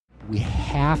We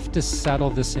have to settle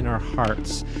this in our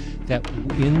hearts that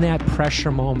in that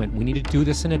pressure moment, we need to do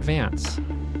this in advance.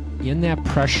 In that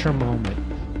pressure moment,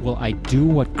 will I do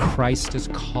what Christ is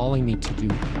calling me to do,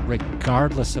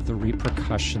 regardless of the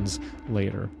repercussions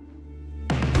later?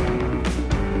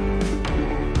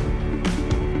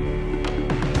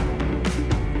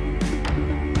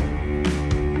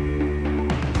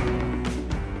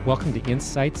 Welcome to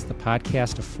Insights, the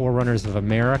podcast of Forerunners of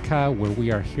America, where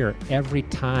we are here every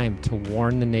time to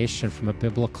warn the nation from a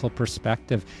biblical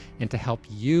perspective and to help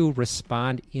you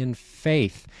respond in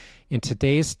faith. And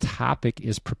today's topic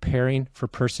is preparing for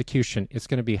persecution. It's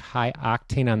going to be high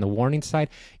octane on the warning side.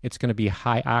 It's going to be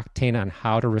high octane on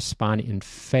how to respond in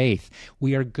faith.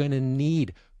 We are going to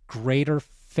need greater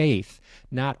faith,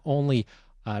 not only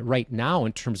right now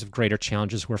in terms of greater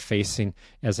challenges we're facing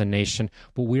as a nation,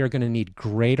 but we are going to need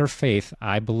greater faith,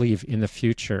 I believe, in the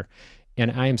future.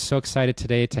 And I am so excited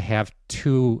today to have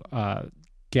two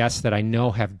guests that I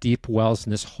know have deep wells in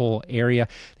this whole area.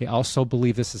 They also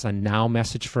believe this is a now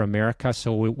message for America.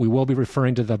 So we will be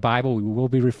referring to the Bible, we will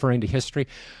be referring to history,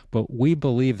 but we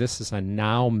believe this is a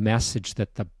now message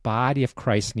that the body of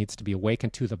Christ needs to be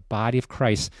awakened to. The body of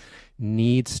Christ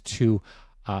needs to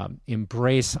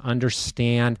embrace,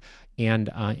 understand,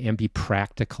 and be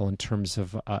practical in terms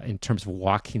of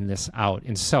walking this out.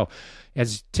 And so,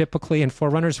 as typically in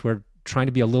Forerunners, we're trying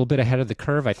to be a little bit ahead of the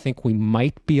curve. I think we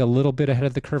might be a little bit ahead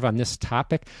of the curve on this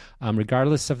topic.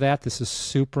 Regardless of that, this is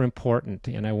super important,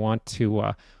 and I want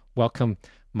to welcome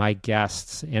my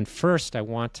guests. And first, I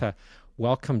want to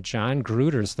welcome John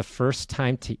Grooters, the first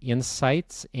time to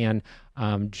Insights. And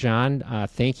John,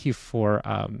 thank you for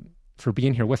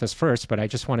being here with us first, but I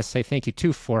just want to say thank you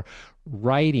too for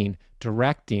writing,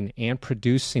 directing, and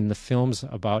producing the films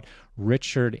about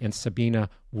Richard and Sabina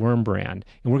Wurmbrand. And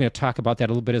we're going to talk about that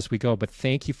a little bit as we go, but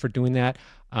thank you for doing that.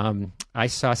 I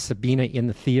saw Sabina in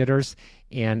the theaters,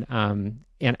 and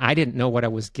I didn't know what I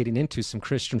was getting into. Some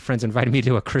Christian friends invited me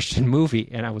to a Christian movie,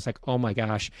 and I was like, oh my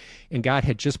gosh. And God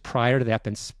had just prior to that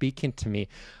been speaking to me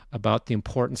about the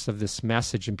importance of this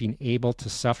message and being able to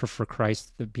suffer for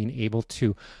Christ, being able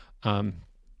to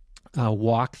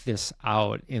walk this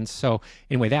out. And so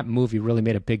anyway, that movie really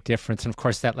made a big difference. And of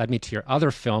course, that led me to your other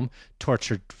film,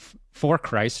 Tortured for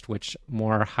Christ, which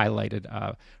more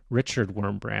highlighted Richard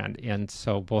Wurmbrand. And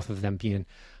so both of them being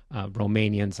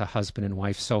Romanians, a husband and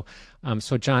wife. So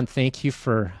John, thank you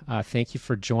for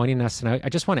joining us. And I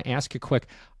just want to ask you quick,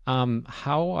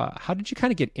 how did you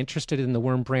kind of get interested in the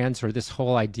Wurmbrands or this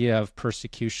whole idea of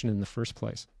persecution in the first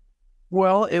place?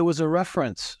 Well, it was a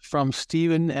reference from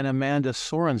Stephen and Amanda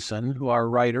Sorensen, who are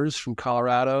writers from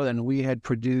Colorado, and we had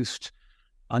produced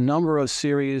a number of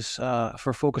series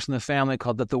for Focus on the Family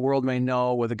called That the World May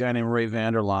Know with a guy named Ray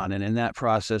Vanderlaan, and in that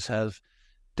process have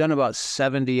done about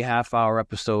 70 half-hour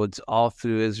episodes all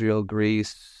through Israel,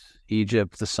 Greece,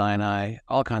 Egypt, the Sinai,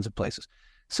 all kinds of places.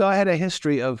 So I had a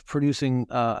history of producing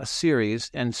a series,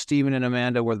 and Stephen and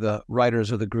Amanda were the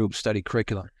writers of the group Study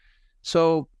Curriculum.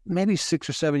 So maybe 6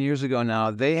 or 7 years ago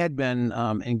now, they had been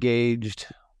engaged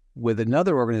with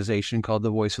another organization called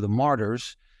the Voice of the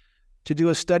Martyrs to do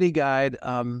a study guide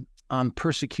on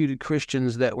persecuted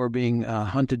Christians that were being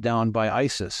hunted down by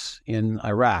ISIS in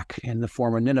Iraq, in the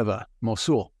former Nineveh,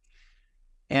 Mosul.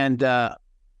 And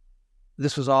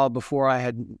this was all before I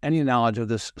had any knowledge of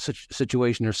this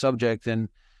situation or subject. And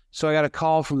so I got a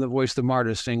call from the Voice of the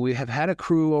Martyrs saying, we have had a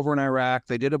crew over in Iraq.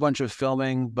 They did a bunch of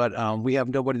filming, but we have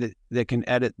nobody that can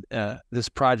edit this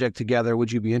project together.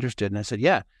 Would you be interested? And I said,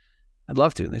 yeah, I'd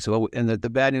love to. And they said, well, and the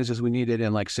bad news is we need it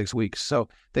in like 6 weeks. So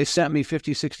they sent me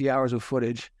 50, 60 hours of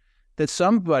footage that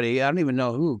somebody, I don't even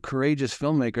know who, courageous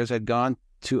filmmakers had gone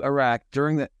to Iraq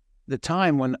during the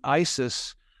time when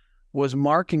ISIS was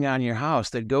marking on your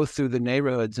house. They'd go through the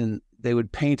neighborhoods and they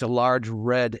would paint a large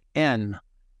red N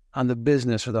on the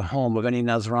business or the home of any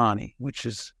Nasrani, which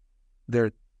is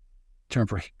their term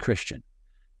for Christian.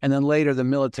 And then later the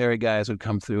military guys would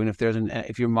come through, and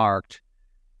if you're marked,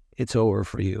 it's over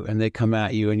for you. And they come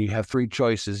at you, and you have three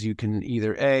choices. You can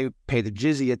either A, pay the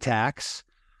jizya tax,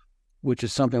 which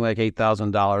is something like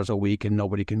 $8,000 a week, and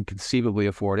nobody can conceivably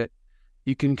afford it.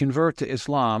 You can convert to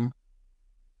Islam,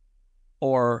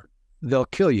 or they'll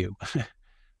kill you.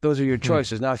 Those are your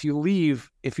choices. Now, if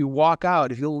you walk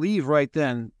out, if you leave right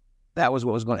then, that was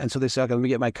what was going on. And so they said, okay, let me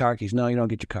get my car keys. No, you don't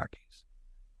get your car keys.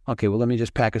 Okay, well, let me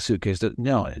just pack a suitcase.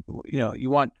 No, you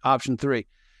want option 3.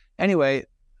 Anyway,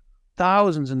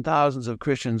 thousands and thousands of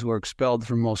Christians were expelled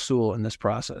from Mosul in this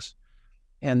process.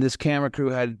 And this camera crew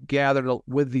had gathered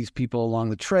with these people along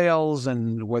the trails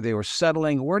and where they were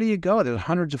settling. Where do you go? There's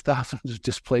hundreds of thousands of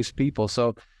displaced people.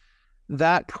 So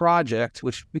that project,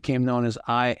 which became known as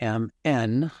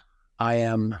IMN, I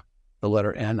am, the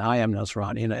letter N, I am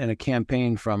Nasrani, in a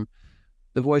campaign from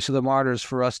the Voice of the Martyrs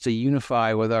for us to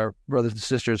unify with our brothers and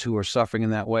sisters who were suffering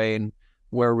in that way and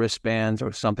wear wristbands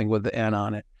or something with the N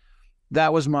on it.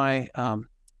 That was my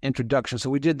introduction.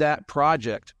 So we did that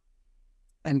project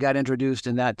and got introduced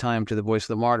in that time to the Voice of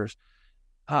the Martyrs.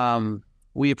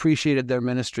 We appreciated their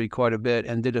ministry quite a bit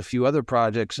and did a few other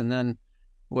projects. And then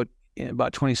in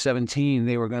about 2017,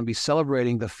 they were going to be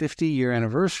celebrating the 50-year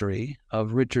anniversary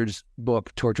of Richard's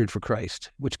book, Tortured for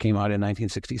Christ, which came out in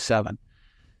 1967.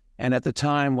 And at the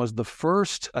time was the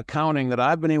first accounting that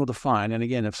I've been able to find. And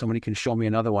again, if somebody can show me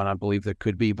another one, I believe there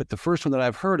could be. But the first one that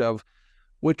I've heard of,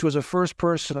 which was a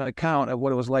first-person account of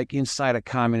what it was like inside a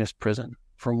communist prison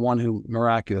from one who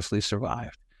miraculously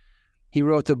survived. He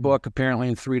wrote the book apparently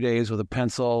in 3 days with a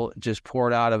pencil, just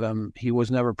poured out of him. He was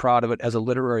never proud of it as a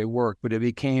literary work, but it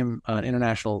became an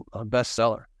international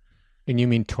bestseller. And you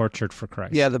mean Tortured for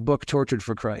Christ? Yeah, the book Tortured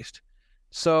for Christ.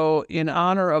 So in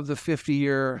honor of the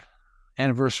 50-year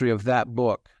anniversary of that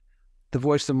book, the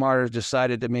Voice of the Martyrs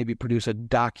decided to maybe produce a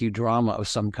docudrama of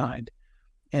some kind.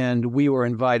 And we were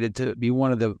invited to be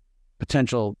one of the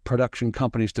potential production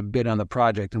companies to bid on the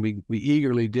project, and we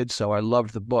eagerly did so. I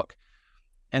loved the book.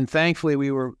 And thankfully,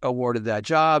 we were awarded that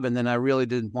job, and then I really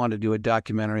didn't want to do a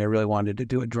documentary. I really wanted to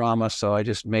do a drama, so I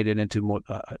just made it into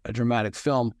a dramatic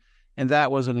film. And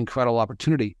that was an incredible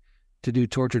opportunity to do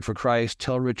Tortured for Christ,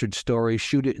 tell Richard's story,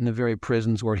 shoot it in the very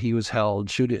prisons where he was held,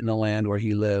 shoot it in the land where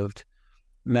he lived,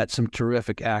 met some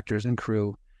terrific actors and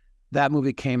crew. That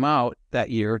movie came out that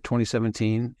year,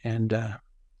 2017, and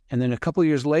then a couple of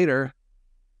years later,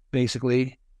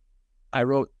 basically, I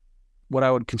wrote what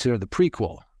I would consider the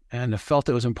prequel, and I felt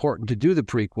it was important to do the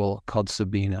prequel called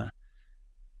Sabina,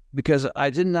 because I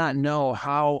did not know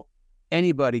how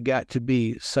anybody got to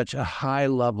be such a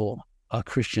high-level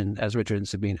Christian as Richard and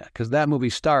Sabina, because that movie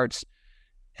starts,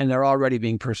 and they're already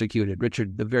being persecuted.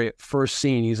 Richard, the very first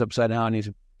scene, he's upside down, his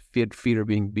feet are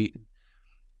being beaten.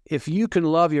 If you can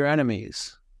love your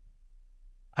enemies,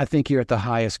 I think you're at the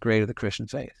highest grade of the Christian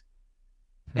faith.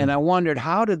 And I wondered,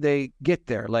 how did they get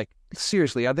there? Like,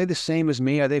 seriously, are they the same as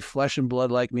me? Are they flesh and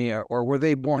blood like me? Or were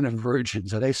they born of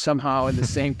virgins? Are they somehow in the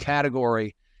same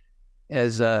category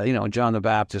as, John the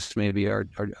Baptist maybe? Or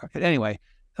anyway,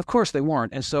 of course they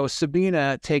weren't. And so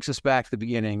Sabina takes us back to the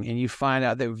beginning, and you find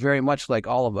out they're very much like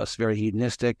all of us, very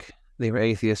hedonistic. They were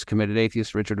atheists, committed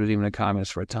atheists. Richard was even a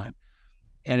communist for a time.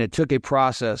 And it took a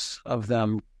process of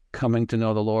them coming to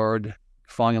know the Lord,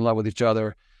 falling in love with each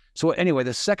other. So anyway,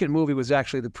 the second movie was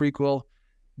actually the prequel,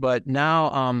 but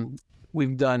now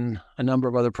we've done a number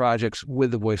of other projects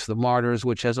with the Voice of the Martyrs,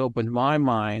 which has opened my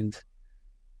mind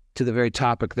to the very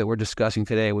topic that we're discussing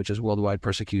today, which is worldwide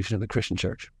persecution of the Christian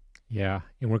church. Yeah,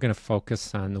 and we're going to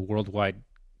focus on the worldwide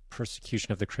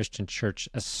persecution of the Christian church,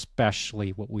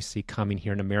 especially what we see coming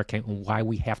here in America, and why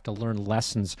we have to learn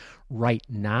lessons right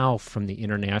now from the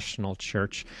international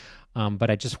church. But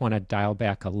I just want to dial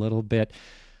back a little bit.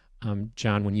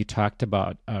 John, when you talked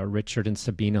about Richard and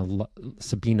Sabina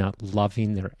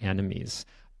loving their enemies,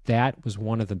 that was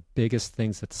one of the biggest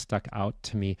things that stuck out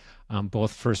to me,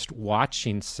 both first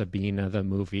watching Sabina, the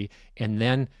movie, and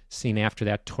then seeing after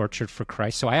that Tortured for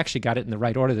Christ. So I actually got it in the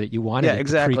right order that you wanted. Yeah,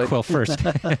 exactly. The prequel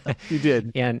first. You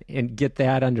did. And get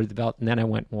that under the belt, and then I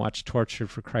went and watched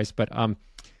Tortured for Christ. But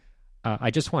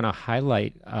I just want to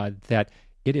highlight that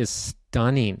it is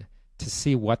stunning to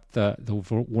see what the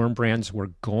Wurmbrands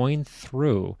were going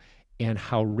through, and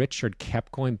how Richard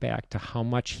kept going back to how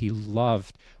much he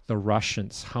loved the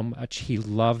Russians, how much he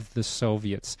loved the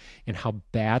Soviets, and how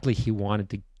badly he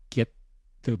wanted to get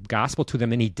the gospel to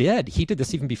them. And he did. He did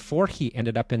this even before he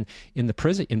ended up in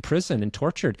prison and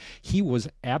tortured. He was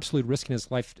absolutely risking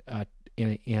his life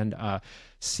and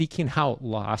seeking out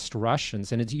lost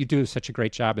Russians. And you do such a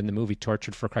great job in the movie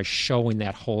Tortured for Christ, showing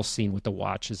that whole scene with the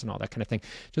watches and all that kind of thing.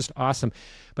 Just awesome.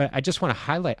 But I just want to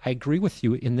highlight, I agree with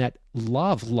you in that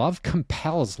love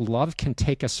compels, love can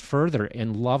take us further,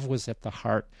 and love was at the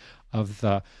heart of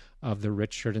the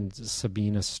Richard and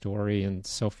Sabina story and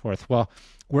so forth. Well,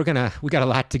 we got a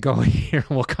lot to go here.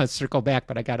 We'll circle back,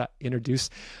 but I got to introduce,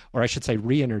 or I should say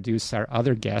reintroduce our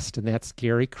other guest, and that's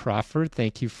Gary Crawford.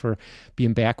 Thank you for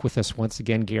being back with us once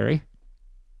again, Gary.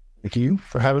 Thank you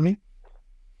for having me.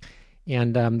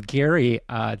 And Gary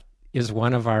is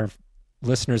one of our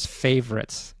listeners'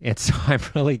 favorites, and so I'm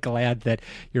really glad that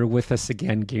you're with us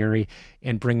again, Gary,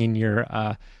 and bringing your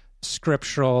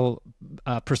scriptural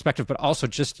perspective, but also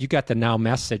just you got the now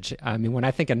message. I mean, when I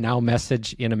think of now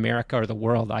message in America or the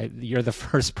world, you're the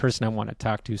first person I want to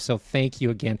talk to. So thank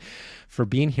you again for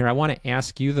being here. I want to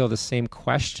ask you, though, the same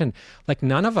question. Like,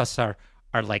 none of us are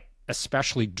like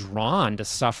especially drawn to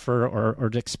suffer or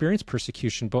to experience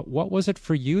persecution. But what was it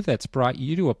for you that's brought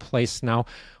you to a place now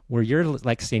where you're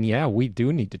like saying, yeah, we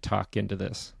do need to talk into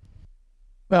this?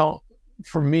 Well,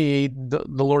 for me, the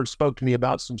Lord spoke to me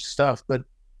about some stuff, but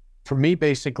for me,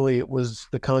 basically, it was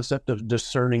the concept of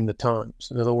discerning the times.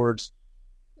 In other words,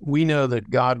 we know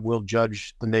that God will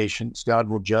judge the nations. God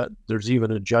will judge. There's even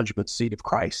a judgment seat of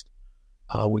Christ,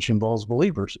 which involves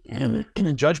believers. And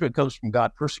judgment comes from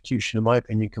God. Persecution, in my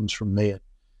opinion, comes from man.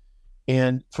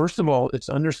 And first of all, it's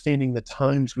understanding the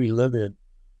times we live in.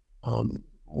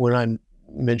 When I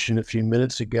mentioned a few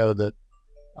minutes ago that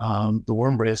the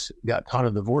worm brace got caught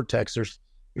in the vortex,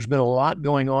 there's been a lot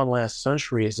going on last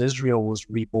century as Israel was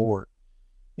reborn.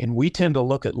 And we tend to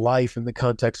look at life in the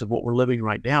context of what we're living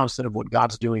right now instead of what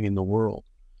God's doing in the world.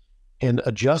 And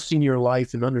adjusting your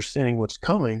life and understanding what's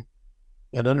coming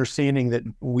and understanding that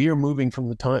we are moving from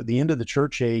the end of the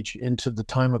church age into the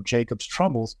time of Jacob's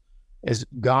troubles. As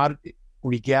God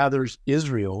regathers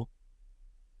Israel,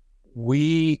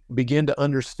 we begin to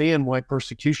understand why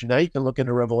persecution. Now you can look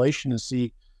into Revelation and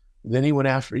see, then he went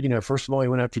after, first of all, he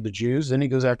went after the Jews. Then he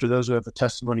goes after those who have the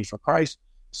testimony for Christ.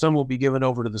 Some will be given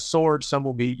over to the sword. Some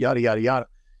will be yada, yada, yada.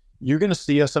 You're going to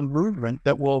see a movement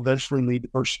that will eventually lead to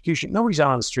persecution. Nobody's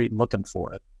out on the street looking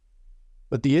for it.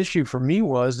 But the issue for me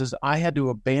is I had to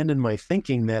abandon my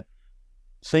thinking that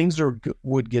things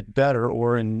would get better,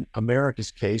 or in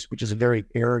America's case, which is a very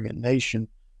arrogant nation,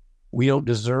 we don't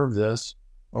deserve this,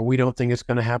 or we don't think it's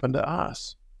going to happen to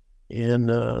us. And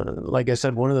like I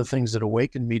said, one of the things that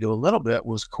awakened me to a little bit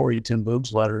was Corrie ten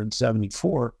Boom's letter in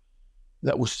 1974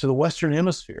 that was to the Western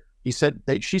Hemisphere. She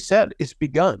said, it's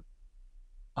begun.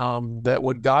 That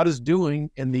what God is doing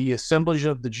in the assemblage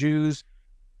of the Jews,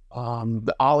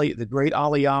 the great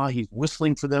Aliyah, he's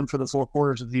whistling for them for the four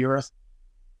quarters of the earth,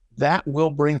 that will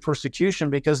bring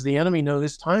persecution because the enemy knows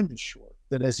his time is short.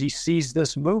 That as he sees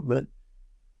this movement,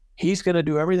 he's going to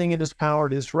do everything in his power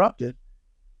to disrupt it.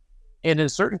 And in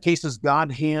certain cases,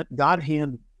 God's hand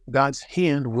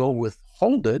will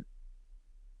withhold it.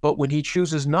 But when he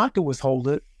chooses not to withhold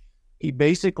it, he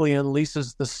basically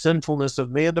unleashes the sinfulness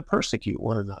of man to persecute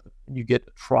one another. And you get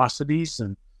atrocities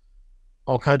and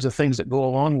all kinds of things that go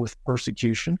along with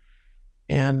persecution.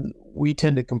 And we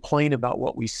tend to complain about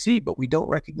what we see, but we don't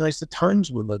recognize the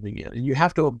times we're living in. And you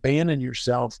have to abandon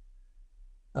yourself.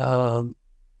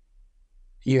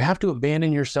 You have to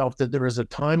abandon yourself that there is a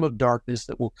time of darkness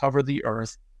that will cover the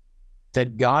earth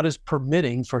that God is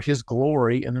permitting for his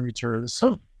glory and the return of the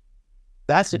sun.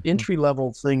 That's an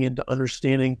entry-level thing into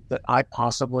understanding that I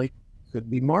possibly could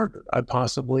be martyred. I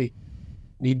possibly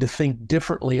need to think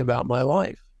differently about my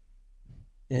life.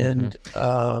 And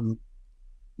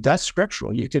that's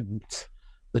scriptural.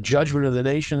 The judgment of the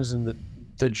nations and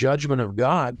the judgment of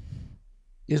God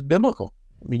is biblical.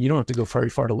 I mean, you don't have to go very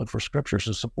far to look for scriptures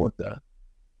to support that.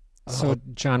 So,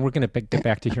 John, we're going to get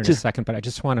back to here in a second, but I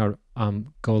just want to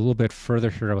go a little bit further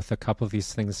here with a couple of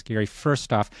these things, Gary.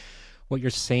 First off, what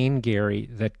you're saying, Gary,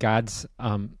 that God's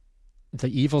the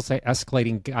evil's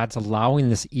escalating, God's allowing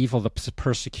this evil, the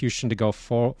persecution to go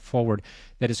forward,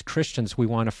 that as Christians, we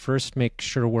want to first make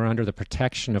sure we're under the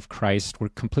protection of Christ, we're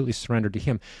completely surrendered to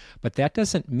him. But that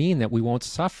doesn't mean that we won't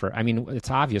suffer. I mean,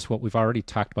 it's obvious what we've already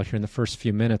talked about here in the first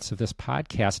few minutes of this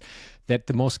podcast, that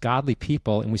the most godly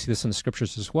people, and we see this in the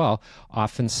scriptures as well,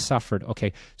 often suffered.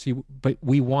 Okay, but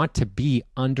we want to be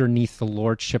underneath the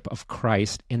lordship of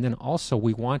Christ, and then also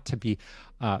we want to be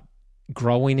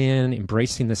growing in,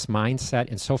 embracing this mindset,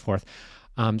 and so forth.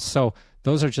 So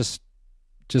those are just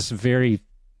very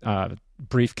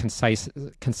brief, concise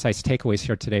takeaways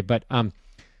here today.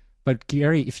 But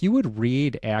Gary, if you would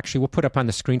read, actually, we'll put up on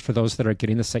the screen for those that are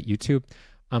getting this at YouTube.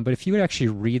 But if you would actually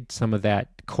read some of that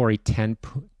Corrie ten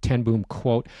Boom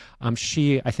quote, I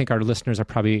think our listeners are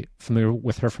probably familiar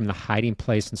with her from The Hiding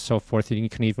Place and so forth. And you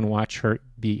can even watch her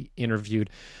be interviewed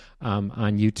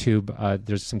on YouTube.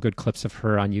 There's some good clips of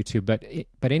her on YouTube.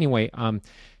 But anyway,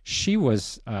 she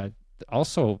was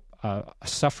also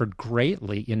suffered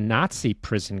greatly in Nazi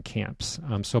prison camps.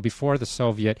 So before the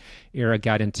Soviet era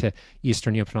got into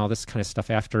Eastern Europe and all this kind of stuff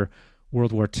after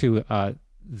World War II,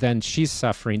 then she's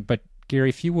suffering. But Gary,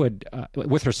 if you would,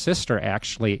 with her sister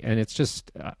actually, and it's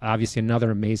just obviously another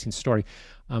amazing story.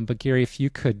 But Gary, if you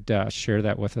could share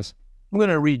that with us. I'm going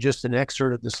to read just an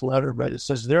excerpt of this letter, but it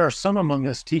says, there are some among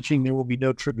us teaching there will be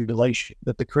no tribulation,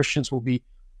 that the Christians will be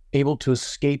able to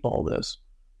escape all this.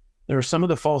 There are some of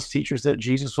the false teachers that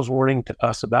Jesus was warning to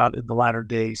us about in the latter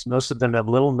days. Most of them have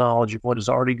little knowledge of what is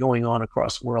already going on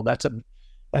across the world. That's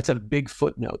a big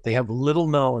footnote. They have little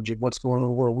knowledge of what's going on in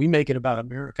the world. We make it about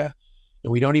America,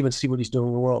 and we don't even see what he's doing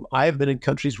in the world. I have been in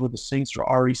countries where the saints are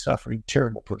already suffering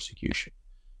terrible persecution.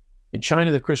 In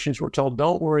China, the Christians were told,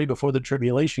 don't worry, before the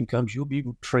tribulation comes, you'll be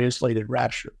translated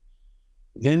rapture.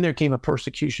 Then there came a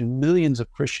persecution. Millions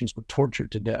of Christians were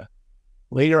tortured to death.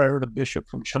 Later, I heard a bishop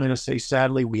from China say,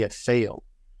 sadly, we have failed.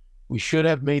 We should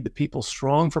have made the people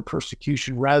strong for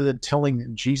persecution rather than telling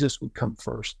them Jesus would come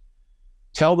first.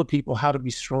 Tell the people how to be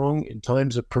strong in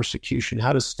times of persecution,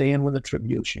 how to stand when the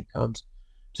tribulation comes,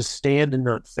 to stand and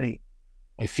not faint.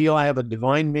 I feel I have a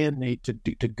divine mandate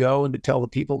to go and to tell the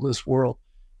people of this world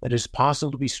that it is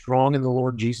possible to be strong in the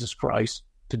Lord Jesus Christ.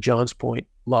 To John's point,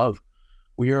 love.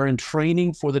 We are in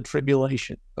training for the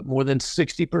tribulation, but more than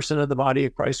 60% of the body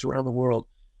of Christ around the world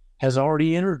has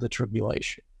already entered the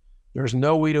tribulation. There's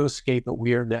no way to escape it.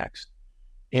 We are next.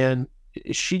 And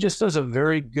she just does a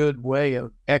very good way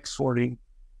of exhorting.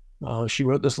 She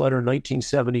wrote this letter in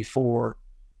 1974,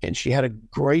 and she had a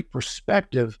great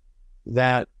perspective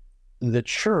that the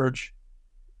church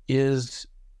is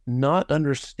not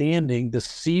understanding the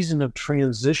season of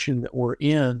transition that we're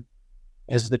in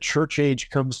as the church age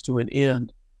comes to an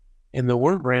end. And the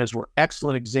Wurmbrands were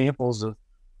excellent examples of,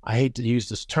 I hate to use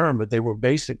this term, but they were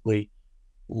basically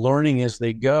learning as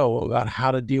they go about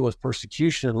how to deal with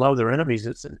persecution and love their enemies.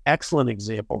 It's an excellent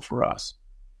example for us.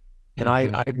 And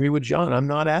I agree with John. I'm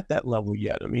not at that level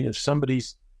yet. I mean, if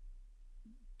somebody's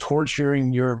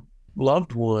torturing your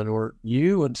loved one or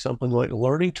you and something like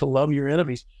learning to love your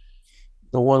enemies,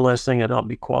 the one last thing, and I'll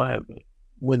be quiet, but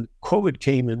when COVID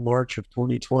came in March of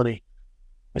 2020,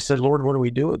 I said, Lord, what do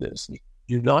we do with this?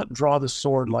 Do not draw the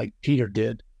sword like Peter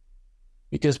did,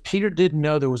 because Peter didn't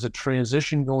know there was a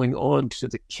transition going on to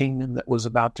the kingdom that was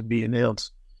about to be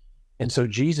announced. And so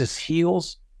Jesus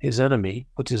heals his enemy,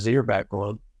 puts his ear back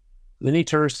on. Then he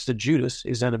turns to Judas,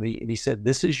 his enemy, and he said,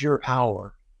 this is your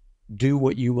hour. Do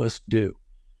what you must do.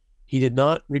 He did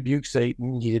not rebuke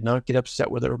Satan. He did not get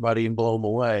upset with everybody and blow him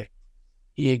away.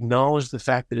 He acknowledged the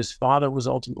fact that his Father was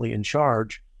ultimately in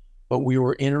charge, but we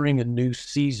were entering a new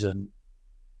season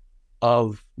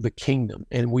of the kingdom,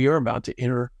 and we are about to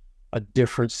enter a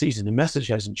different season. The message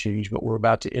hasn't changed, but we're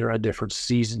about to enter a different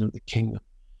season of the kingdom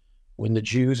when the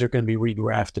Jews are going to be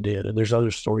regrafted in, and there's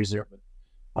other stories there, but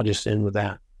I'll just end with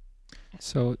that.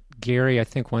 So, Gary, I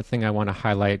think one thing I want to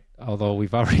highlight, although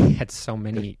we've already had so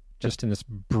many, just in this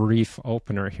brief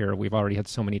opener here, we've already had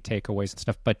so many takeaways and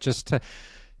stuff, but just to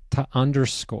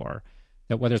underscore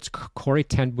that whether it's Corrie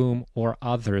ten Boom or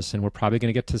others, and we're probably going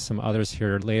to get to some others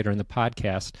here later in the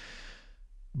podcast,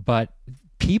 but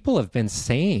people have been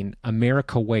saying,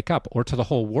 America, wake up, or to the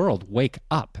whole world, wake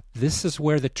up. This is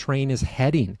where the train is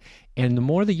heading. And the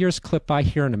more the years clip by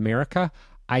here in America,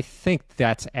 I think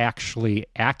that's actually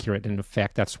accurate. And in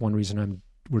fact, that's one reason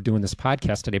we're doing this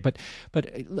podcast today. But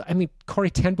I mean, Corrie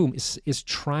ten Boom is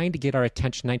trying to get our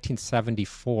attention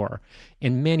 1974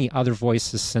 and many other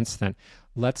voices since then.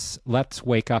 Let's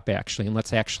wake up, actually, and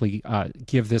let's actually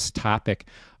give this topic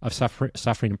of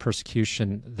suffering and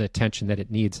persecution the attention that it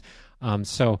needs.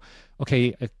 So,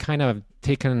 okay, kind of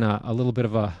taking a little bit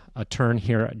of a turn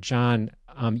here, John.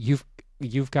 You've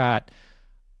got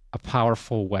a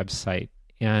powerful website,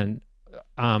 and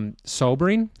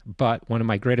sobering, but one of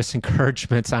my greatest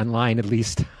encouragements online, at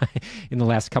least in the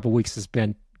last couple of weeks, has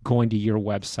been going to your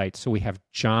website. So we have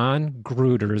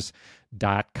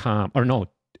johngrooters.com, or no,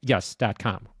 yes,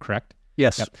 .com, correct?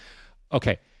 Yes. Yep.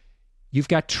 Okay. You've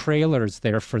got trailers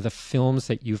there for the films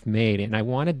that you've made, and I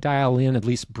want to dial in at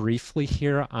least briefly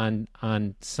here on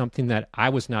something that I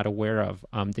was not aware of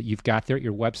that you've got there at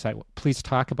your website. Please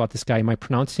talk about this guy. Am I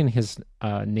pronouncing his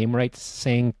name right?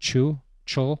 Sang Chul?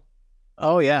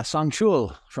 Oh, yeah, Sang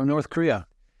Chul from North Korea.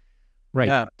 Right.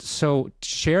 Yeah. So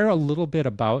share a little bit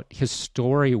about his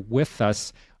story with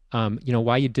us,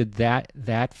 why you did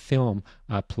that film,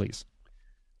 please.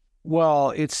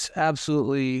 Well, it's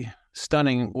absolutely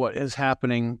stunning what is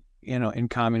happening, in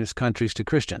communist countries to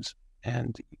Christians.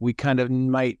 And we kind of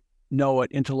might know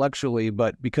it intellectually,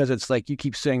 but because it's like you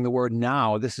keep saying the word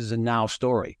now, this is a now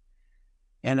story.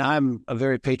 And I'm a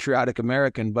very patriotic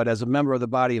American, but as a member of the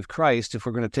body of Christ, if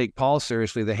we're going to take Paul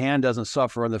seriously, the hand doesn't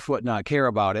suffer and the foot not care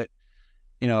about it.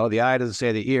 The eye doesn't say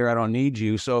to the ear, I don't need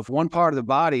you. So if one part of the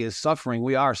body is suffering,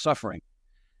 we are suffering.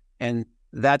 And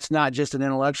that's not just an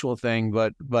intellectual thing,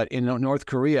 but in North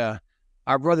Korea,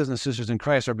 our brothers and sisters in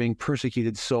Christ are being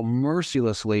persecuted so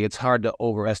mercilessly, it's hard to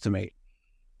overestimate.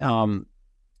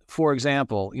 For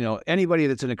example, anybody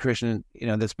that's in a Christian,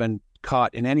 that's been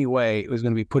caught in any way was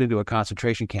going to be put into a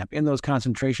concentration camp. In those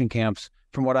concentration camps,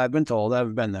 from what I've been told, I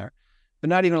haven't been there, they're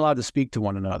not even allowed to speak to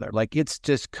one another. Like, it's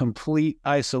just complete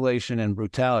isolation and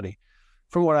brutality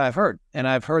from what I've heard. And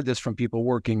I've heard this from people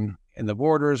working in the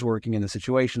borders, working in the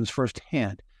situations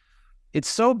firsthand. It's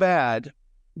so bad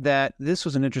that this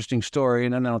was an interesting story,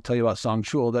 and then I'll tell you about Song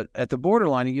Chul, that at the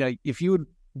borderline, if you would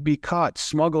be caught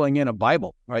smuggling in a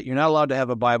Bible, right? You're not allowed to have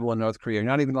a Bible in North Korea. You're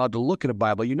not even allowed to look at a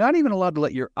Bible. You're not even allowed to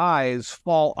let your eyes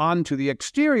fall onto the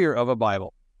exterior of a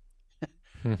Bible.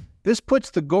 This puts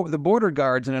the border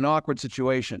guards in an awkward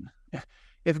situation.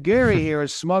 If Gary here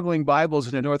is smuggling Bibles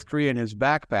into North Korea in his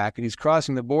backpack and he's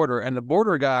crossing the border and the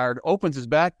border guard opens his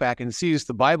backpack and sees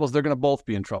the Bibles, they're going to both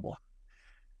be in trouble.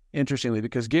 Interestingly,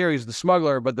 because Gary's the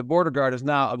smuggler, but the border guard has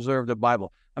now observed a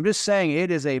Bible. I'm just saying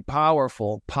it is a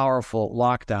powerful, powerful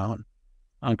lockdown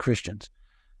on Christians.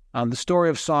 The story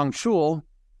of Song Chul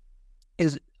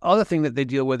is other thing that they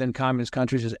deal with in communist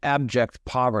countries is abject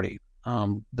poverty.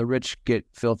 The rich get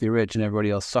filthy rich and everybody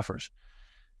else suffers.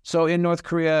 So in North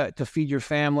Korea, to feed your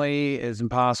family is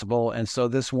impossible. And so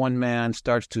this one man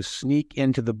starts to sneak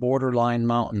into the borderline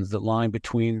mountains that lie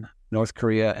between North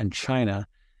Korea and China.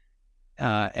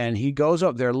 And he goes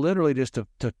up there literally just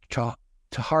to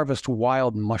harvest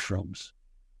wild mushrooms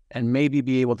and maybe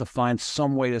be able to find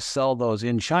some way to sell those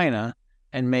in China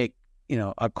and make,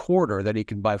 a quarter that he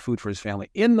can buy food for his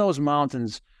family. In those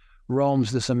mountains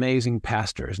roams this amazing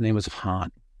pastor. His name is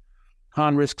Han.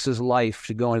 Han risks his life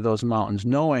to go into those mountains,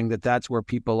 knowing that that's where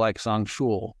people like Song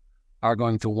Chul are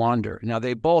going to wander. Now,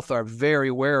 they both are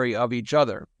very wary of each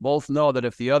other. Both know that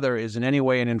if the other is in any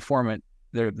way an informant,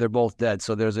 they're both dead.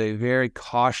 So there's a very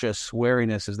cautious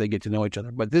wariness as they get to know each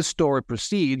other. But this story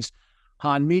proceeds.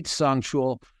 Han meets Song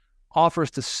Chul,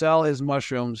 offers to sell his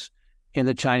mushrooms in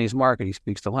the Chinese market. He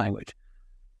speaks the language.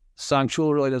 Song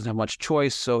Chul really doesn't have much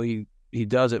choice, so he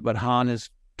does it. But Han is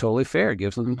totally fair,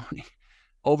 gives him the money.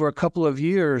 Over a couple of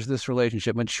years, this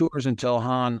relationship matures until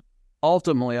Han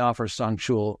ultimately offers Song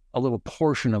Chul a little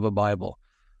portion of a Bible.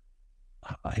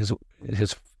 His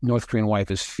North Korean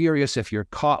wife is furious. If you're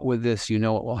caught with this, you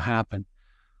know what will happen.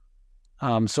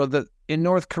 So that in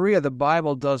North Korea, the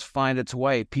Bible does find its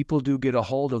way. People do get a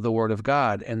hold of the Word of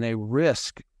God, and they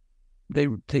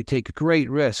take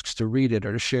great risks to read it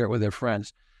or to share it with their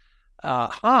friends.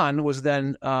 Han was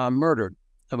then murdered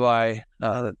by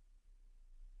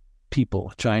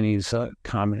people, Chinese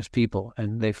communist people,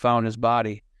 and they found his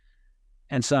body.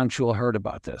 And Song Chul heard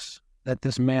about this, that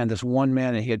this one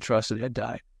man that he had trusted had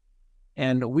died.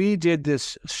 And we did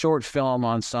this short film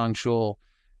on Song Chul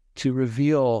to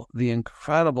reveal the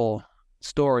incredible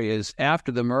story is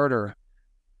after the murder,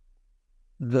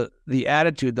 the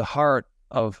attitude, the heart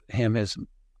of him is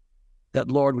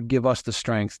that Lord would give us the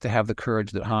strength to have the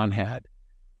courage that Han had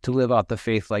to live out the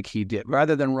faith like he did.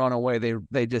 Rather than run away,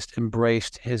 they just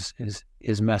embraced his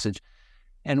message.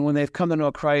 And when they've come to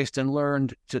know Christ and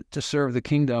learned to serve the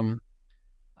kingdom,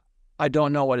 I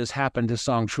don't know what has happened to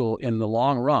Song Chul in the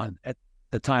long run. At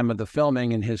the time of the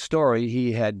filming in his story,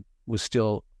 he was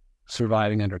still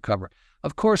surviving undercover.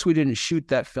 Of course, we didn't shoot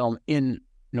that film in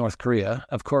North Korea.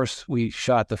 Of course, we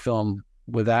shot the film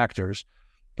with actors,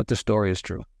 but the story is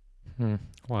true.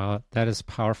 Wow, that is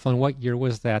powerful. And what year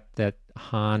was that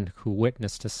Han, who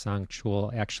witnessed to Song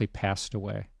Chul, actually passed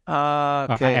away?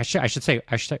 Okay. I should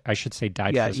say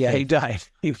died. Yeah, he died.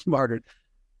 He was martyred.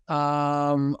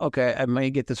 Okay, I may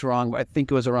get this wrong, but I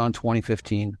think it was around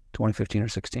 2015 or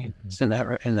 16. Mm-hmm. It's in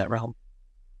that realm.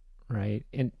 Right,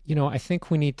 and I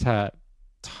think we need to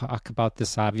talk about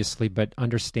this obviously, but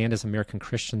understand as American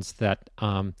Christians that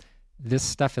this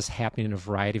stuff is happening in a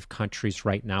variety of countries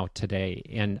right now today,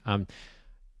 and let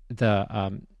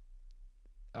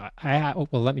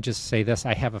me just say this: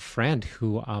 I have a friend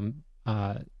who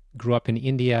grew up in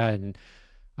India and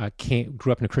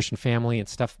grew up in a Christian family and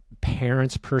stuff.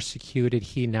 Parents persecuted.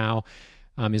 He now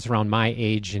is around my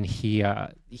age, and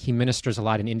he ministers a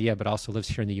lot in India, but also lives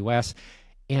here in the U.S.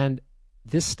 And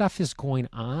this stuff is going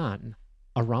on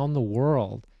around the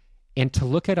world. And to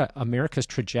look at America's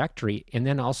trajectory, and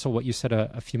then also what you said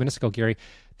a few minutes ago, Gary,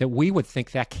 that we would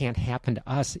think that can't happen to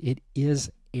us. It is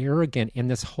arrogant in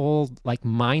this whole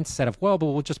mindset of, but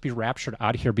we'll just be raptured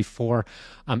out of here before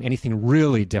anything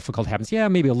really difficult happens. Yeah,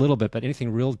 maybe a little bit, but anything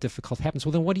real difficult happens.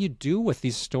 Well, then what do you do with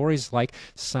these stories like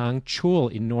Song Chul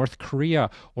in North Korea,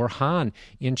 or Han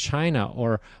in China,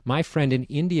 or my friend in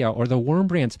India, or the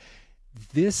Wormbrands?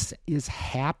 This is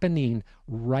happening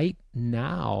right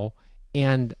now.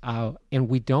 And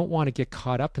we don't want to get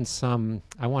caught up in some,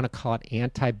 I want to call it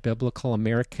anti-biblical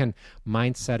American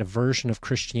mindset, a version of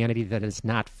Christianity that is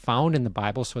not found in the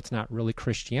Bible, so it's not really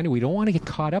Christianity. We don't want to get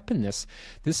caught up in this.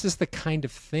 This is the kind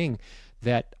of thing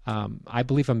that I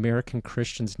believe American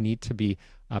Christians need to be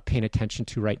paying attention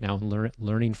to right now and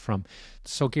learning from.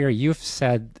 So, Gary, you've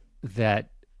said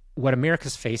that what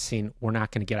America's facing, we're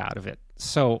not going to get out of it.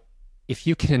 So if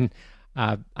you can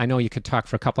I know you could talk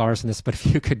for a couple hours on this, but if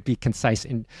you could be concise.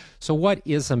 And so what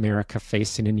is America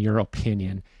facing, in your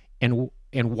opinion, and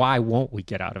why won't we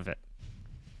get out of it?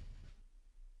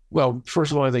 Well,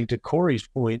 first of all, I think to Corey's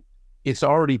point, it's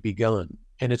already begun,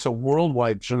 and it's a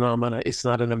worldwide phenomenon. It's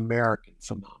not an American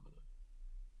phenomenon.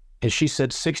 As she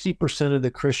said, 60% of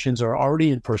the Christians are already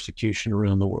in persecution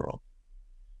around the world.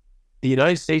 The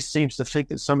United States seems to think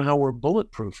that somehow we're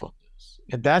bulletproof on this.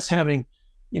 And that's having,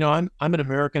 I'm an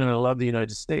American and I love the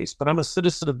United States, but I'm a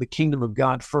citizen of the kingdom of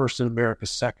God first and America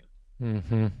second.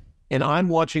 Mm-hmm. And I'm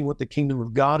watching what the kingdom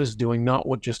of God is doing, not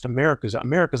what just America's.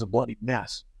 America's a bloody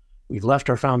mess. We've left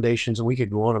our foundations, and we could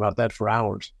go on about that for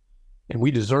hours. And we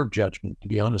deserve judgment, to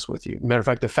be honest with you. Matter of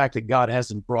fact, the fact that God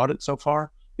hasn't brought it so far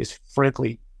is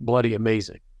frankly bloody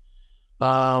amazing.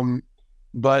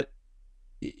 But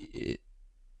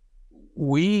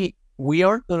we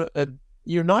aren't going to,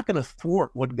 you're not going to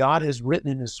thwart what God has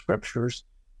written in his scriptures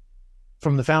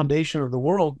from the foundation of the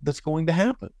world that's going to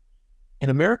happen. And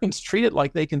Americans treat it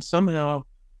like they can somehow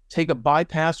take a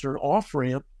bypass or an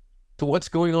off-ramp to what's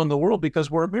going on in the world because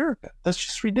we're America. That's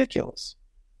just ridiculous.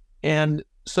 And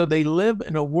so they live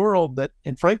in a world that,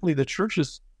 and frankly, the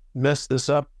churches mess this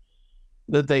up,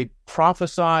 that they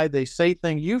prophesy, they say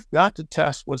things. You've got to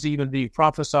test what's even being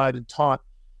prophesied and taught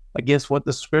against what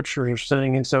the scripture is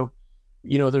saying. And so,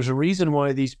 there's a reason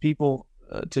why these people,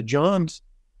 to John's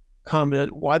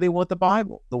comment, why they want the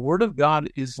Bible. The word of God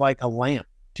is like a lamp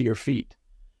to your feet.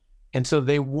 And so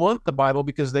they want the Bible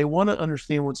because they want to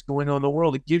understand what's going on in the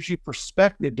world. It gives you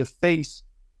perspective to face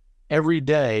every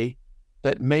day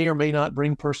that may or may not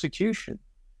bring persecution,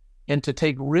 and to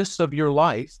take risks of your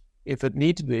life, if it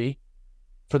needs to be,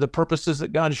 for the purposes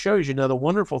that God shows you. Now, the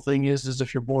wonderful thing is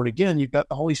if you're born again, you've got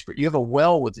the Holy Spirit. You have a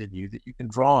well within you that you can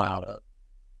draw out of.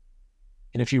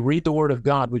 And if you read the Word of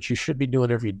God, which you should be doing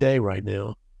every day right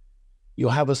now, you'll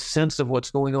have a sense of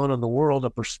what's going on in the world, a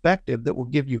perspective that will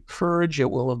give you courage. It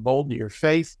will embolden your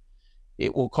faith.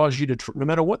 It will cause you to, no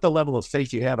matter what the level of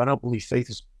faith you have, I don't believe faith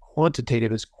is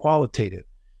quantitative, it's qualitative.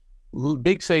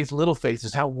 Big faith, little faith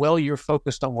is how well you're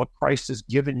focused on what Christ has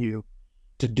given you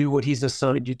to do what he's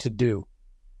assigned you to do.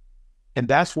 And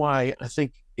that's why I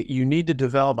think you need to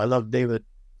develop, I love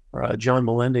John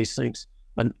Melendez thinks,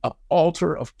 an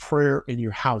altar of prayer in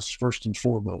your house first and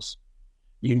foremost.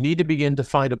 You need to begin to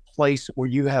find a place where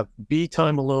you have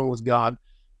time alone with God,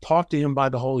 talk to him by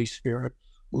the Holy Spirit,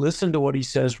 listen to what he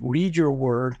says, read your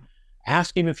word,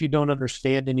 ask him if you don't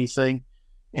understand anything,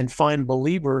 and find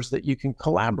believers that you can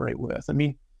collaborate with. I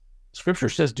mean, scripture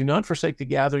says, do not forsake the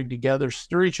gathering together,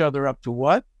 stir each other up to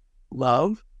what?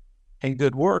 Love and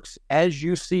good works as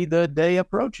you see the day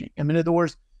approaching. I mean, in other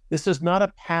words, this is not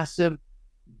a passive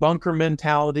bunker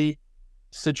mentality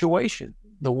situation.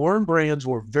 The Wurmbrands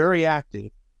were very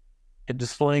active in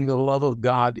displaying the love of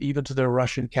God, even to their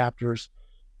Russian captors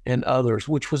and others,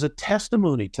 which was a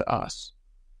testimony to us.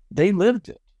 They lived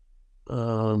it.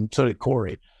 So did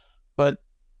Corey,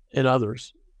 and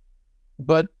others.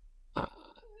 But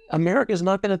America is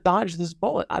not going to dodge this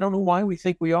bullet. I don't know why we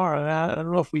think we are. I don't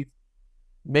know if we've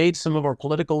made some of our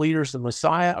political leaders the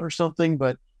Messiah or something,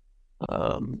 but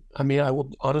I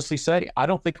will honestly say, I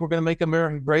don't think we're going to make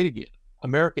America great again.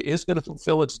 America is going to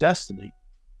fulfill its destiny,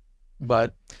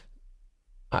 but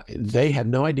they have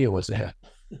no idea what's ahead.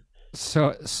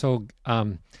 So,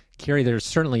 Gary, there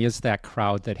certainly is that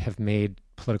crowd that have made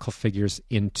political figures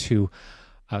into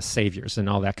saviors and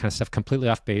all that kind of stuff, completely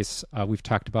off base. We've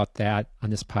talked about that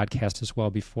on this podcast as well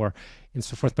before and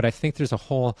so forth. But I think there's a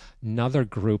whole another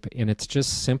group, and it's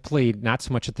just simply not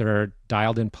so much that they're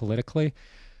dialed in politically,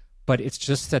 but it's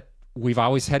just that we've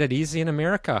always had it easy in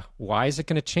America. Why is it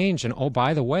going to change? And oh,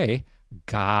 by the way,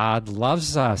 God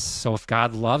loves us. So if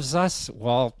God loves us,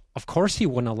 well, of course he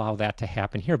wouldn't allow that to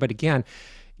happen here. But again,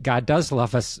 God does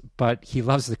love us, but he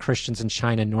loves the Christians in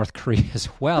China and North Korea as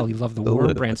well. He loved the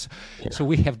Wurmbrands. Yeah. So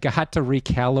we have got to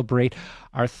recalibrate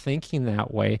our thinking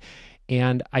that way.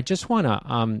 And I just want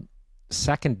to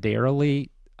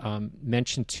secondarily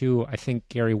mention too, I think,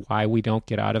 Gary, why we don't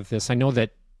get out of this. I know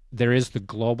that there is the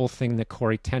global thing that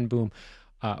Corey ten Boom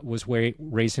was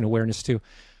raising awareness to.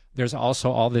 There's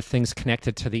also all the things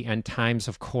connected to the end times,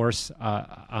 of course.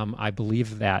 I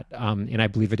believe that, and I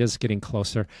believe it is getting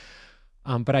closer.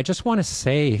 But I just want to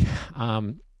say,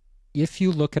 if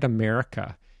you look at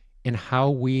America and how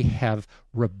we have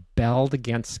rebelled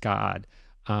against God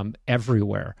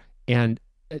everywhere, and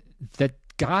that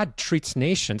God treats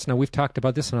nations, now we've talked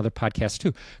about this in other podcasts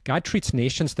too, God treats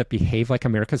nations that behave like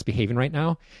America's behaving right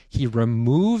now. He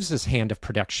removes his hand of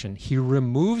protection. He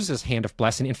removes his hand of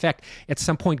blessing. In fact, at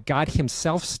some point, God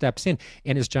himself steps in.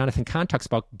 And as Jonathan Cahn talks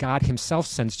about, God himself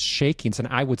sends shakings. And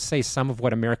I would say some of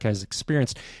what America has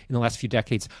experienced in the last few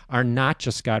decades are not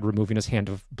just God removing his hand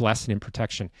of blessing and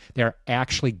protection. They're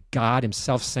actually God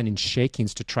himself sending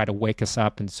shakings to try to wake us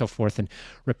up and so forth and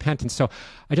repent. And so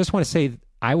I just want to say,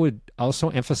 I would also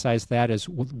emphasize that as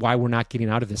why we're not getting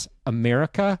out of this.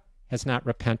 America has not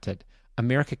repented.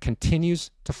 America continues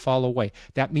to fall away.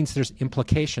 That means there's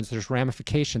implications, there's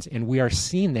ramifications, and we are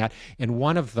seeing that. And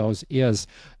one of those is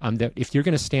that if you're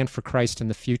going to stand for Christ in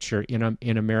the future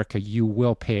in America, you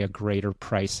will pay a greater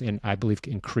price, and I believe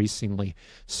increasingly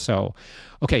so.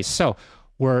 Okay, so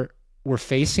we're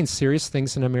facing serious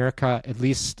things in America, at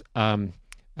least.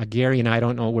 Gary and I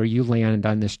don't know where you land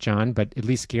on this, John, but at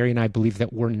least Gary and I believe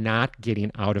that we're not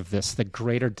getting out of this. The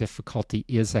greater difficulty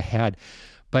is ahead.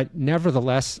 But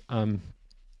nevertheless,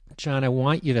 John, I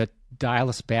want you to dial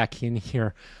us back in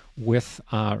here with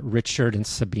Richard and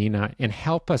Sabina and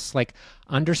help us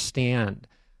understand,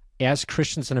 as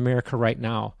Christians in America right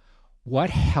now,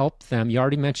 what helped them. You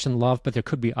already mentioned love, but there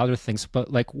could be other things. But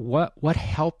what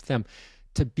helped them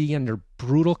to be under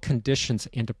brutal conditions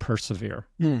and to persevere?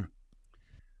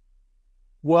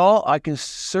 Well, I can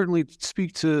certainly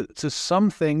speak to some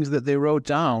things that they wrote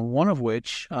down, one of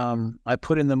which I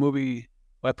put in the movie,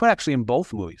 I put actually in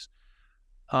both movies.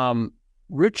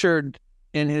 Richard,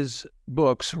 in his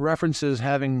books, references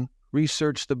having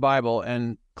researched the Bible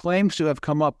and claims to have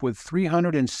come up with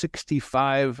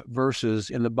 365 verses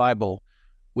in the Bible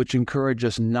which encourage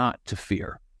us not to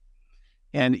fear.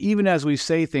 And even as we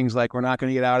say things like we're not going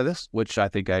to get out of this, which I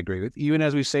think I agree with, even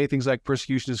as we say things like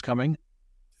persecution is coming,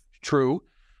 true,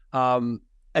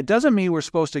 it doesn't mean we're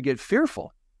supposed to get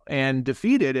fearful and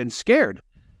defeated and scared.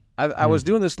 I was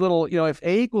doing this little, if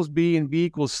A equals B and B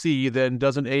equals C, then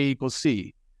doesn't A equal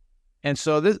C? And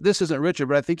so this isn't Richard,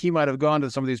 but I think he might have gone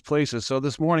to some of these places. So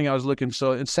this morning I was looking,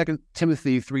 so in 2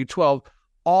 Timothy 3:12,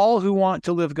 all who want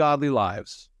to live godly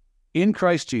lives in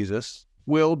Christ Jesus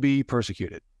will be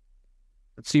persecuted.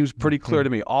 It seems pretty clear to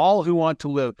me. All who want to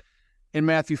live. In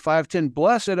Matthew 5:10,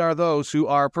 blessed are those who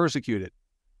are persecuted.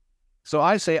 So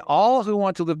I say all who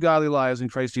want to live godly lives in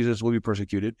Christ Jesus will be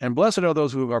persecuted, and blessed are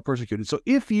those who are persecuted. So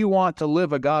if you want to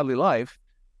live a godly life,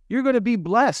 you're going to be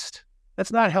blessed.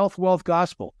 That's not health, wealth,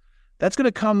 gospel. That's going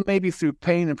to come maybe through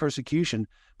pain and persecution.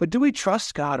 But do we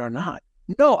trust God or not?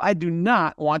 No, I do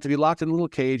not want to be locked in a little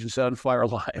cage and set on fire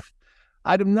alive.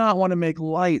 I do not want to make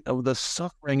light of the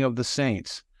suffering of the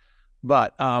saints.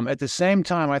 But at the same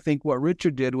time, I think what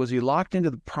Richard did was he locked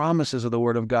into the promises of the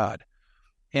Word of God.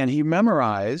 And he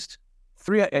memorized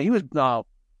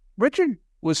Richard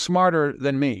was smarter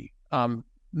than me,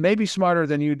 maybe smarter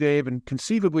than you, Dave, and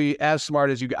conceivably as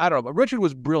smart as you. I don't know, but Richard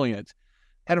was brilliant,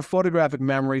 had a photographic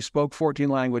memory, spoke 14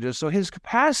 languages. So his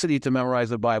capacity to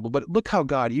memorize the Bible, but look how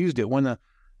God used it. When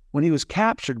he was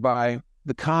captured by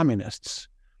the communists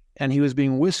and he was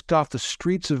being whisked off the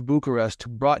streets of Bucharest,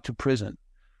 brought to prison,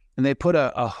 and they put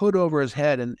a hood over his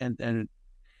head and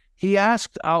he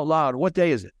asked out loud, "What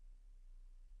day is it?"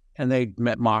 And they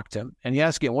mocked him. And he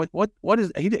asked him, what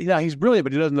is, he's brilliant,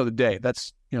 but he doesn't know the day.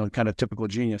 That's, kind of typical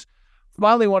genius.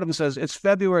 Finally, one of them says, it's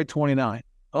February 29.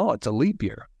 Oh, it's a leap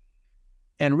year.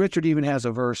 And Richard even has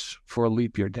a verse for a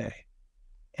leap year day.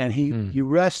 And he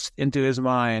rests into his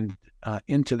mind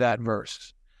into that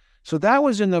verse. So that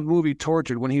was in the movie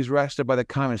Tortured when he's arrested by the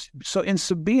communists. So in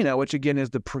Sabina, which again is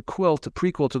the prequel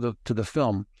to the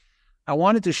film, I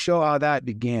wanted to show how that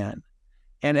began.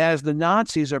 And as the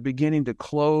Nazis are beginning to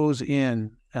close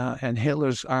in, and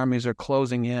Hitler's armies are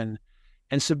closing in,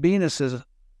 and Sabina says,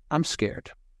 "I'm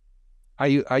scared. Are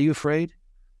you afraid?"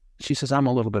 She says, "I'm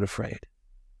a little bit afraid."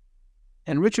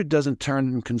 And Richard doesn't turn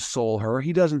and console her.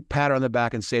 He doesn't pat her on the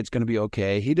back and say it's going to be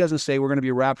okay. He doesn't say we're going to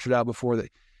be raptured out before the.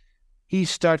 He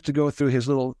starts to go through his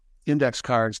little index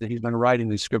cards that he's been writing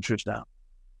these scriptures down.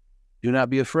 Do not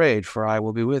be afraid, for I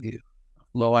will be with you.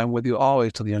 Lo, I am with you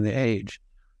always till the end of the age.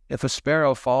 If a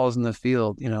sparrow falls in the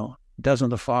field, doesn't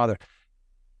the Father.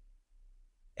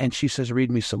 And she says,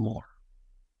 read me some more.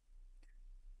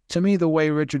 To me, the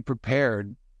way Richard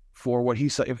prepared for what he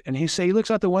said, and he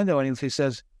looks out the window and he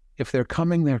says, if they're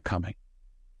coming, they're coming.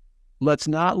 Let's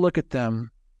not look at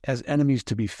them as enemies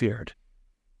to be feared,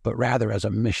 but rather as a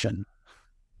mission.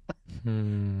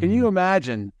 Can you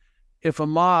imagine if a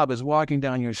mob is walking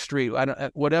down your street,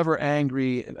 whatever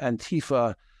angry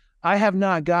Antifa, I have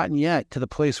not gotten yet to the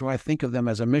place where I think of them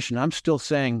as a mission. I'm still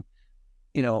saying,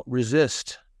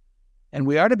 resist And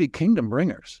we are to be kingdom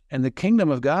bringers. And the kingdom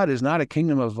of God is not a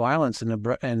kingdom of violence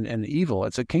and evil.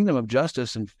 It's a kingdom of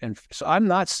justice. And so I'm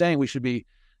not saying we should be,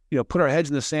 put our heads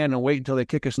in the sand and wait until they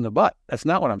kick us in the butt. That's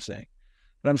not what I'm saying.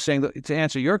 But I'm saying that, to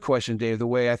answer your question, Dave, the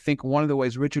way I think one of the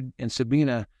ways Richard and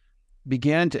Sabina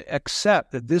began to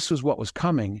accept that this was what was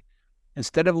coming,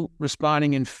 instead of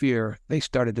responding in fear, they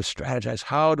started to strategize.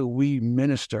 How do we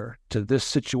minister to this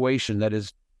situation that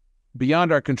is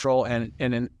beyond our control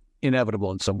and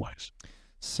inevitable in some ways?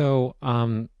 So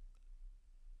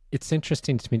it's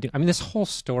interesting to me. I mean, this whole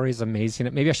story is amazing.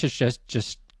 Maybe I should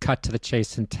just cut to the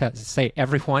chase and say,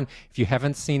 everyone, if you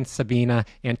haven't seen Sabina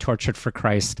and Tortured for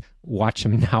Christ, watch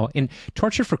them now. And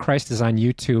Tortured for Christ is on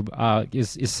YouTube.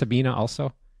 Is Sabina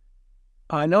also?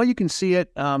 I know you can see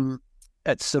it at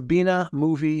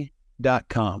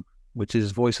sabinamovie.com, which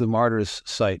is Voice of the Martyrs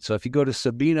site. So if you go to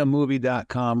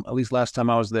sabinamovie.com, at least last time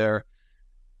I was there,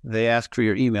 they ask for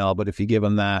your email, but if you give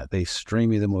them that, they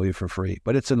stream you the movie for free.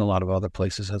 But it's in a lot of other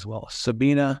places as well.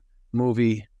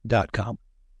 sabinamovie.com.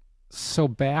 So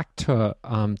back to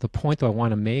the point that I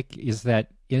want to make is that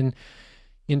in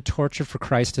Tortured for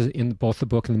Christ, in both the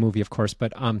book and the movie, of course,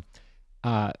 but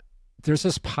there's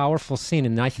this powerful scene,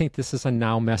 and I think this is a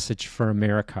now message for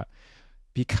America,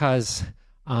 because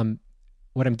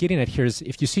what I'm getting at here is,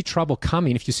 if you see trouble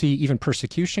coming, if you see even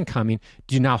persecution coming,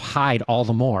 do you now hide all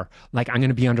the more? Like, I'm going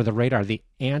to be under the radar. The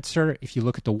answer, if you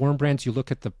look at the worm brands, you look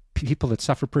at the people that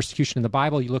suffer persecution in the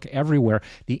Bible, you look everywhere,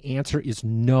 the answer is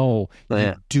no.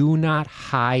 You do not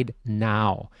hide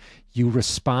now. You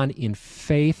respond in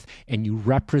faith and you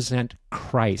represent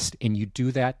Christ, and you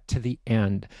do that to the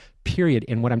end, period.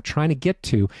 And what I'm trying to get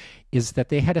to is that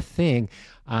they had a thing,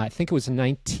 I think it was in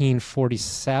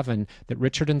 1947, that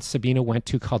Richard and Sabina went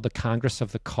to, called the Congress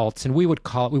of the Cults. And we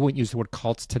wouldn't use the word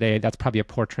cults today. That's probably a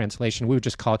poor translation. We would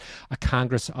just call it a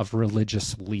Congress of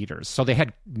Religious Leaders. So they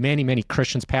had many, many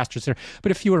Christians, pastors there.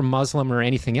 But if you were Muslim or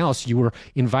anything else, you were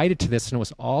invited to this, and it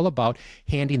was all about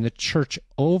handing the church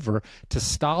over to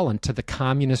Stalin, to the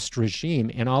communist regime.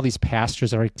 And all these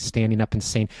pastors are standing up and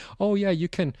saying, oh yeah, we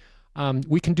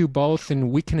can do both,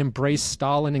 and we can embrace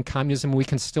Stalin and communism, we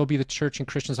can still be the church and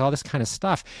Christians, all this kind of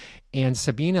stuff. And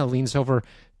Sabina leans over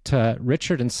to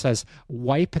Richard and says,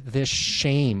 wipe this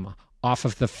shame off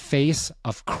of the face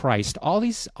of Christ. All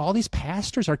these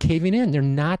pastors are caving in. They're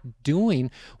not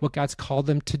doing what God's called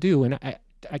them to do. And I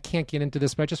can't get into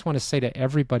this, but I just want to say to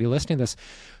everybody listening to this,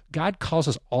 God calls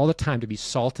us all the time to be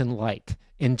salt and light.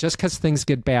 And just because things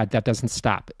get bad, that doesn't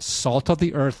stop. Salt of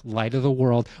the earth, light of the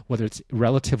world, whether it's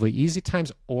relatively easy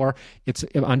times or it's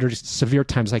under severe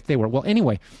times like they were. Well,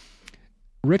 anyway,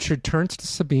 Richard turns to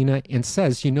Sabina and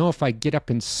says, if I get up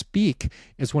and speak,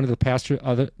 as one of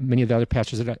the many of the other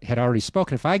pastors that had already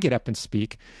spoken, if I get up and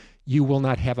speak, you will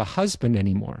not have a husband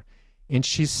anymore. And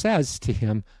she says to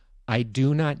him, I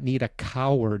do not need a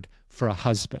coward for a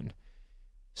husband.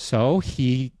 So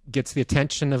he gets the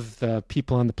attention of the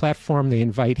people on the platform. They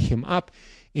invite him up,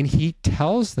 and he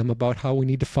tells them about how we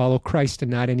need to follow Christ and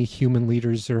not any human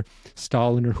leaders or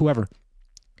Stalin or whoever.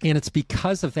 And it's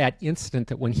because of that incident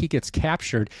that when he gets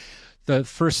captured, the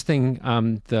first thing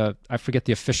I forget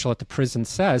the official at the prison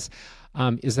says,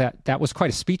 is that was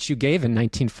quite a speech you gave in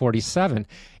 1947.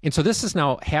 And so this is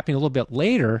now happening a little bit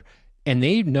later. And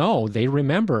they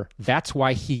remember that's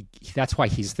why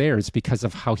he's there. It's because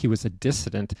of how he was a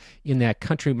dissident in that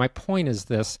country. My point is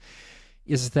this,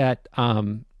 is that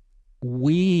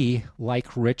we,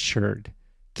 like Richard,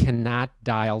 cannot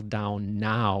dial down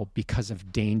now because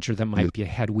of danger that might be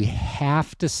ahead. We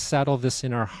have to settle this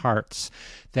in our hearts,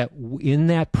 that in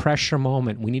that pressure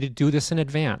moment, we need to do this in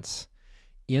advance.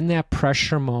 In that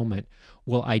pressure moment,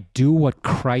 will I do what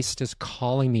Christ is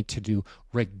calling me to do,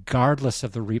 regardless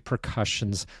of the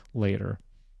repercussions later?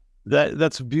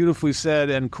 That's beautifully said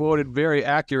and quoted very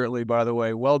accurately, by the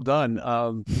way. Well done.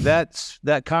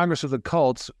 That Congress of the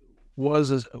Cults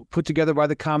was put together by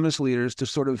the communist leaders to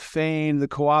sort of feign the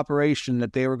cooperation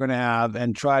that they were going to have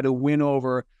and try to win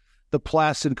over the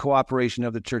placid cooperation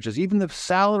of the churches. Even the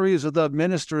salaries of the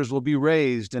ministers will be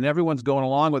raised, and everyone's going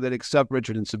along with it except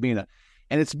Richard and Sabina.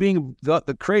 And it's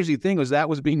the crazy thing was that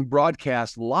was being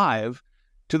broadcast live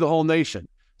to the whole nation.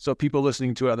 So people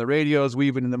listening to it on the radios, we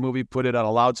even in the movie put it on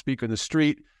a loudspeaker in the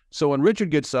street. So when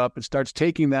Richard gets up and starts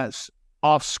taking that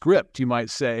off script, you might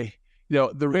say,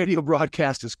 the radio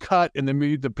broadcast is cut and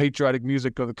the patriotic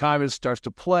music of the communists starts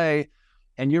to play.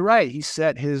 And you're right, he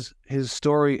set his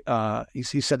story, he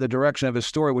set the direction of his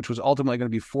story, which was ultimately going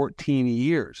to be 14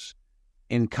 years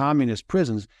in communist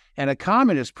prisons. And a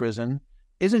communist prison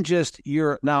isn't just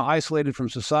you're now isolated from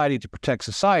society to protect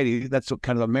society. That's what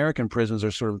kind of American prisons are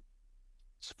sort of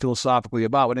philosophically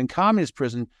about. But in communist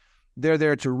prison, they're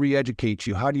there to re-educate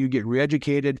you. How do you get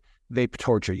re-educated? They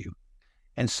torture you.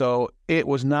 And so it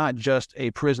was not just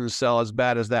a prison cell, as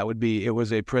bad as that would be. It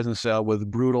was a prison cell with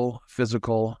brutal,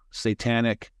 physical,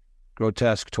 satanic,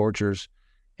 grotesque tortures.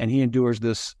 And he endures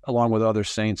this along with other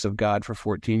saints of God for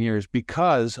 14 years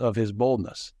because of his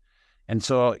boldness. And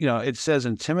so, it says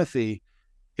in Timothy,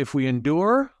 if we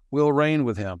endure, we'll reign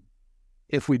with him.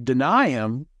 If we deny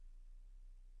him,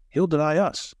 he'll deny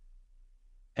us.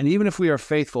 And even if we are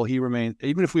faithful, even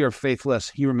if we are faithless,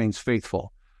 he remains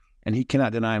faithful, and he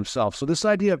cannot deny himself. So this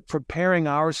idea of preparing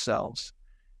ourselves,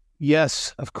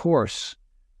 yes, of course,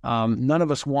 none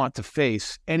of us want to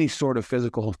face any sort of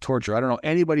physical torture. I don't know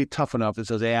anybody tough enough that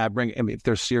says, if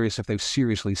they're serious, if they've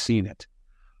seriously seen it.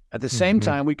 At the same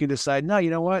time, we can decide, no, you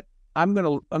know what? I'm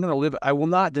going to live. I will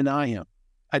not deny him.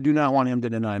 I do not want him to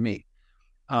deny me.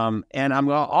 And I'm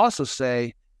going to also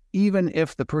say, even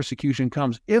if the persecution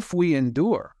comes, if we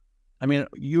endure,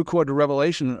 you quoted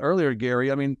Revelation earlier, Gary.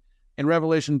 In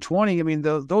Revelation 20,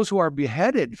 those who are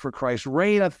beheaded for Christ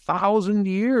reign 1,000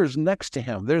 years next to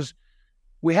him.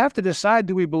 We have to decide,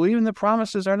 do we believe in the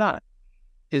promises or not?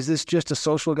 Is this just a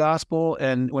social gospel?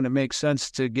 And when it makes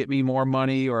sense to get me more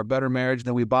money or a better marriage,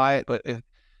 then we buy it.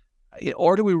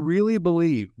 Or do we really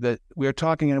believe that we are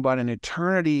talking about an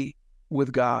eternity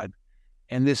with God?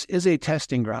 And this is a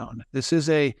testing ground. This is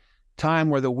a time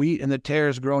where the wheat and the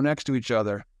tares grow next to each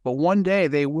other. But one day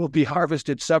they will be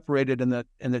harvested, separated, and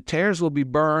the tares will be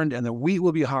burned, and the wheat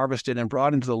will be harvested and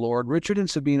brought into the Lord. Richard and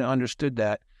Sabina understood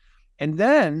that. And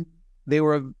then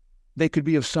they could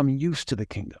be of some use to the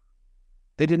kingdom.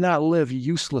 They did not live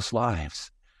useless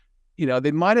lives.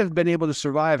 They might have been able to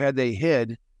survive had they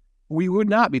hid. We would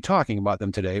not be talking about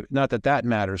them today. Not that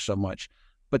matters so much.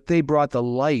 But they brought the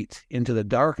light into the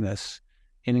darkness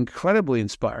in incredibly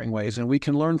inspiring ways, and we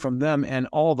can learn from them and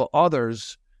all the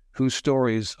others whose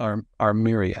stories are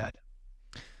myriad.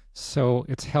 So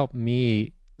it's helped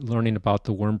me learning about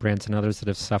the Wormbrands and others that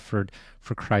have suffered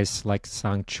for Christ, like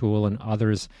Sang Chul and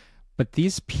others. But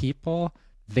these people,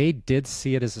 they did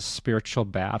see it as a spiritual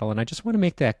battle. And I just want to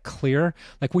make that clear.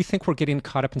 Like, we think we're getting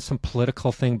caught up in some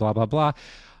political thing, blah, blah, blah.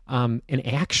 And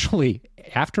actually,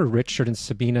 after Richard and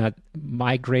Sabina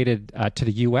migrated to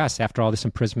the U.S., after all this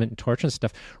imprisonment and torture and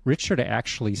stuff, Richard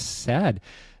actually said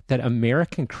that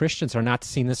American Christians are not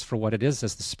seeing this for what it is,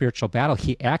 as the spiritual battle.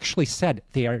 He actually said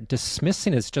they are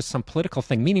dismissing it as just some political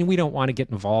thing, meaning we don't want to get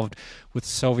involved with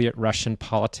Soviet Russian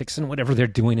politics and whatever they're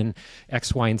doing in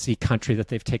X, Y, and Z country that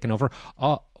they've taken over.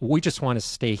 We just want to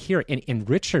stay here. And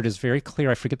Richard is very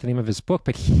clear. I forget the name of his book,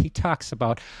 but he talks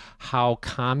about how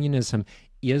communism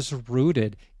is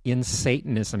rooted in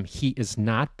Satanism. He is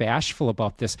not bashful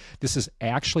about this. This is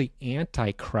actually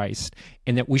antichrist,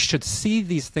 and that we should see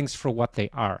these things for what they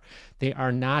are. They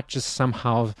are not just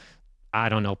somehow,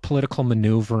 political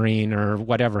maneuvering or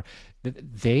whatever.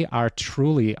 They are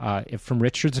truly, from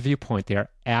Richard's viewpoint, they are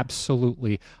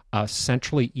absolutely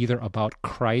centrally either about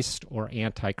Christ or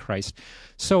antichrist.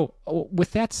 So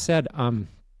with that said,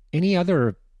 any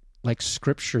other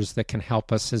scriptures that can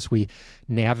help us as we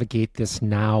navigate this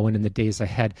now and in the days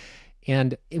ahead?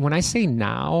 And when I say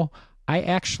now, I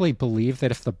actually believe that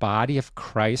if the body of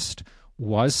Christ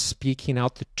was speaking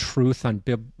out the truth on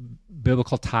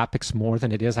biblical topics more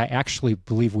than it is, I actually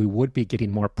believe we would be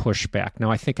getting more pushback.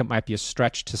 Now, I think it might be a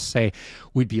stretch to say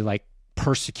we'd be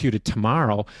persecuted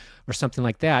tomorrow or something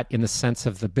like that in the sense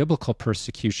of the biblical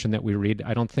persecution that we read.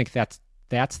 I don't think that's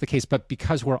the case, but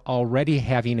because we're already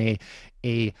having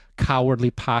a cowardly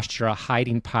posture, a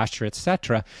hiding posture,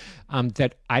 etc.,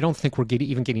 that I don't think we're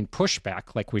even getting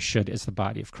pushback like we should as the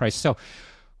body of Christ. So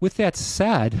with that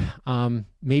said,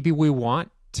 maybe we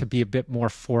want to be a bit more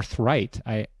forthright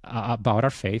about our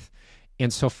faith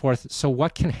and so forth. So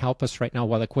what can help us right now?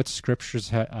 What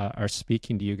scriptures are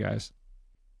speaking to you guys?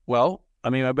 Well,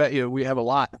 I bet you we have a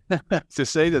lot to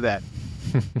say to that.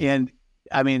 And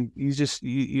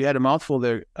you had a mouthful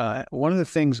there. One of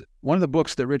the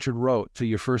books that Richard wrote, to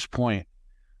your first point,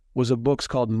 was a book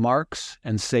called Marx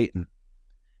and Satan.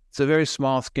 It's a very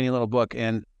small, skinny little book.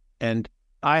 And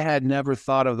I had never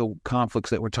thought of the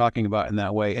conflicts that we're talking about in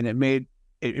that way. And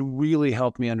it really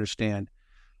helped me understand,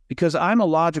 because I'm a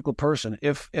logical person.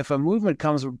 If a movement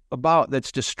comes about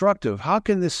that's destructive, how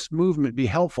can this movement be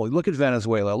helpful? Look at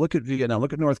Venezuela, look at Vietnam,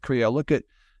 look at North Korea, look at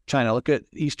China, look at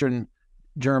Eastern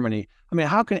Germany.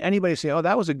 How can anybody say, oh,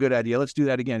 that was a good idea, let's do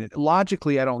that again?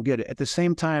 Logically, I don't get it. At the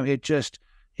same time, it just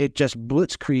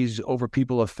blitzkriegs over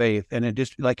people of faith. And it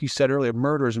just, like you said earlier,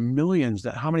 murders millions.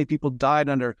 How many people died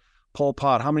under Pol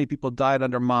Pot? How many people died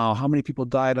under Mao? How many people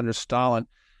died under Stalin?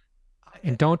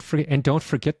 And don't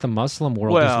forget the Muslim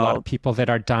world. There's a lot of people that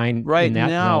are dying right in that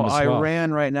now. realm as well.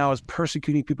 Iran right now is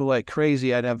persecuting people like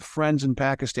crazy. I'd have friends in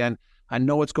Pakistan. I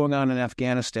know what's going on in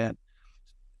Afghanistan.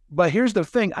 But here's the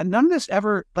thing. None of this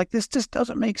ever, this just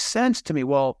doesn't make sense to me.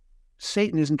 Well,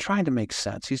 Satan isn't trying to make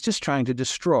sense. He's just trying to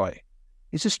destroy.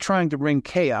 He's just trying to bring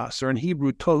chaos, or in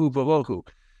Hebrew, tohu vavohu.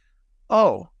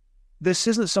 Oh, this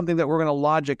isn't something that we're going to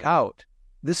logic out.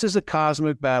 This is a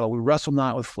cosmic battle. We wrestle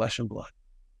not with flesh and blood,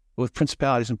 but with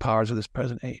principalities and powers of this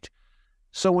present age.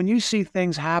 So when you see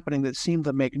things happening that seem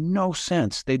to make no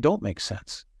sense, they don't make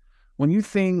sense. When you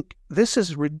think this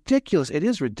is ridiculous, it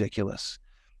is ridiculous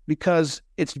because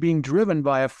it's being driven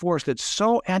by a force that's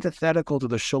so antithetical to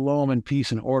the shalom and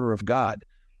peace and order of God.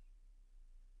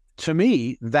 To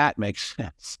me, that makes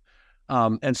sense.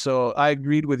 And so I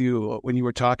agreed with you when you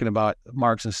were talking about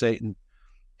Marx and Satan.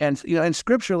 And, and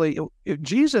scripturally,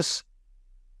 Jesus,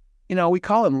 we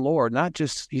call him Lord,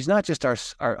 he's not just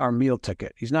our meal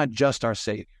ticket. He's not just our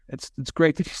Savior. It's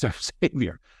great that he's our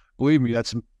Savior. Believe me,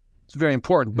 it's very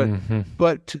important.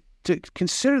 But to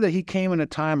consider that he came in a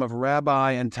time of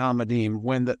rabbi and talmidim,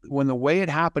 when the way it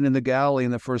happened in the Galilee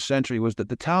in the first century was that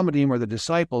the talmidim, or the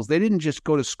disciples, they didn't just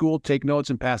go to school, take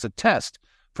notes, and pass a test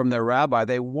from their rabbi.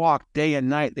 They walked day and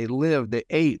night. They lived, they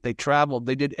ate, they traveled.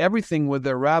 They did everything with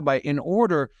their rabbi in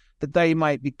order that they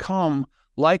might become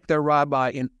like their rabbi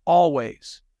in all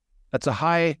ways. That's a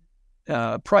high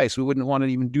price. We wouldn't want to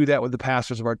even do that with the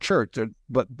pastors of our church.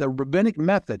 But the rabbinic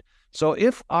method. So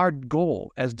if our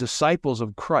goal as disciples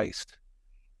of Christ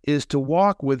is to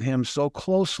walk with him so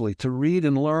closely, to read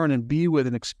and learn and be with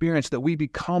and experience that we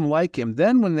become like him,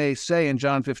 then when they say in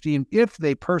John 15, if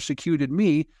they persecuted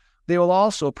me, they will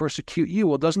also persecute you.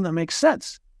 Well, doesn't that make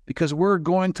sense? Because we're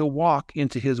going to walk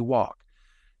into his walk.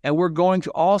 And we're going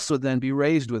to also then be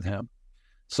raised with him.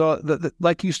 So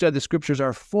like you said, the scriptures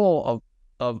are full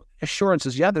of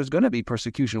assurances. Yeah, there's going to be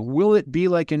persecution. Will it be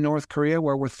like in North Korea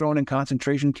where we're thrown in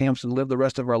concentration camps and live the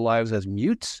rest of our lives as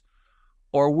mutes?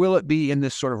 Or will it be in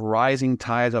this sort of rising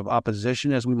tide of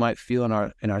opposition as we might feel in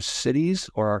our cities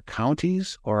or our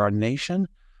counties or our nation?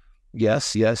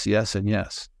 Yes, yes, yes, and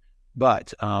yes.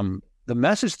 But the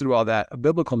message through all that, a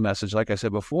biblical message, like I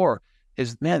said before,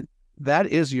 is, man, that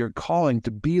is your calling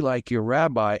to be like your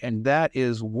rabbi, and that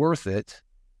is worth it.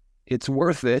 It's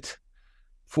worth it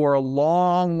for a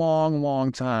long, long,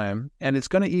 long time. And it's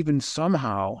going to even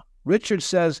somehow, Richard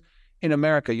says in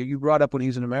America, you brought up when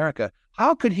he's in America,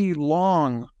 how could he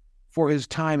long for his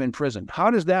time in prison?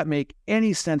 How does that make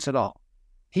any sense at all?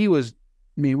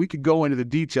 We could go into the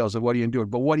details of what he endured,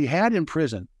 but what he had in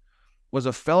prison was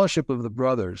a fellowship of the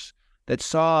brothers that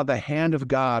saw the hand of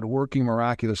God working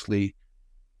miraculously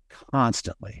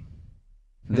constantly.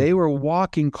 They were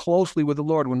walking closely with the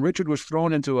Lord. When Richard was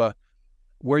thrown into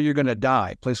where you're going to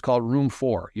die, a place called Room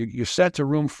 4, you're set to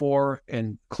Room 4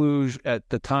 in Cluj at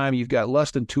the time. You've got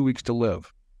less than 2 weeks to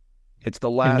live. It's the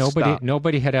last stop.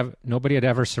 Nobody had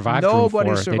ever survived Nobody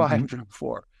Room 4. Survived Room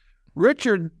 4.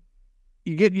 Richard,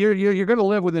 you're going to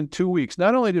live within 2 weeks.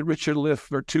 Not only did Richard live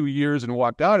for 2 years and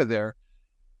walked out of there,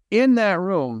 in that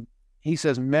room, he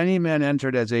says, many men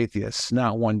entered as atheists,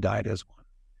 not one died as one.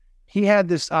 He had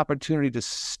this opportunity to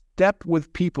step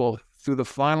with people through the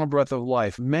final breath of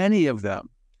life, many of them,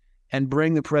 and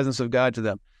bring the presence of God to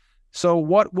them. So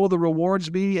what will the rewards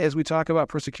be as we talk about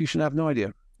persecution? I have no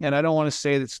idea. And I don't want to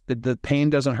say that the pain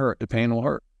doesn't hurt. The pain will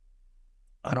hurt.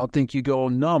 I don't think you go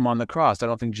numb on the cross. I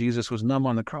don't think Jesus was numb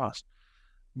on the cross.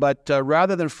 But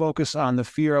rather than focus on the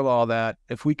fear of all that,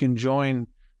 if we can join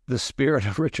the spirit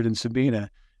of Richard and Sabina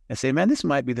and say, man, this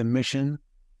might be the mission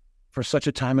for such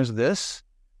a time as this.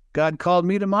 God called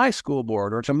me to my school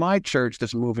board or to my church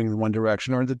that's moving in one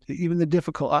direction, or even the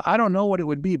difficult. I don't know what it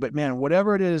would be, but man,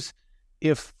 whatever it is,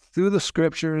 if through the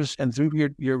scriptures and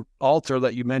through your altar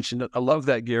that you mentioned, I love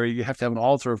that, Gary, you have to have an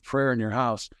altar of prayer in your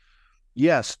house.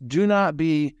 Yes, do not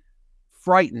be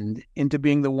frightened into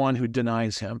being the one who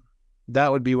denies him.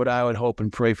 That would be what I would hope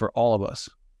and pray for all of us.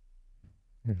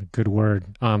 Good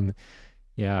word.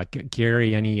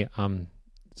 Gary, any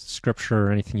scripture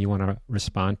or anything you want to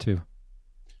respond to?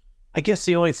 I guess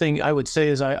the only thing I would say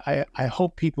is I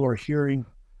hope people are hearing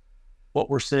what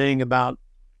we're saying about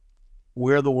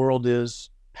where the world is,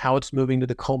 how it's moving to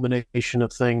the culmination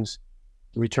of things,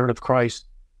 the return of Christ.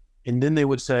 And then they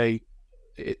would say,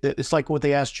 it's like what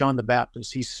they asked John the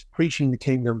Baptist. He's preaching the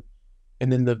kingdom.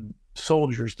 And then the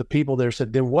soldiers, the people there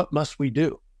said, then what must we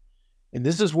do? And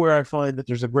this is where I find that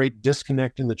there's a great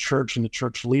disconnect in the church and the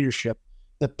church leadership,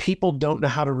 that people don't know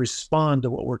how to respond to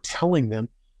what we're telling them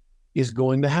is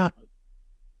going to happen.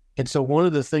 And so one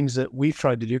of the things that we've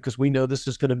tried to do, because we know this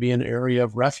is going to be an area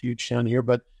of refuge down here,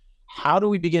 but how do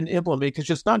we begin to implement? Because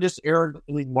it's not just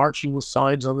arrogantly marching with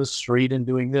signs on the street and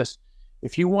doing this.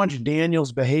 If you watch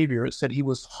Daniel's behavior, it said he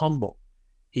was humble.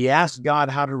 He asked God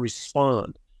how to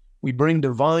respond. We bring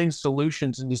divine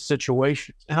solutions into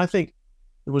situations. And I think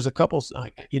there was a couple,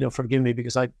 forgive me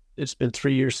because it's been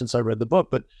 3 years since I read the book,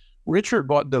 but Richard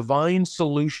brought divine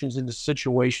solutions into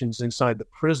situations inside the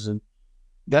prison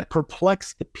that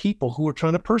perplexed the people who were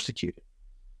trying to persecute him.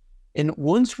 And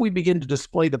once we begin to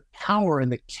display the power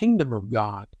and the kingdom of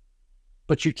God,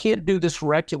 but you can't do this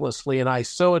recklessly. And I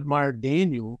so admire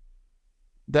Daniel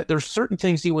that there's certain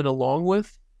things he went along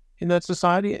with in that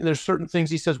society, and there's certain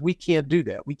things he says, we can't do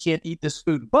that. We can't eat this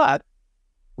food, but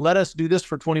let us do this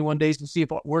for 21 days and see if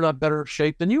we're not better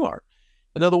shape than you are.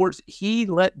 In other words, he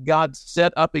let God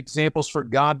set up examples for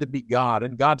God to be God,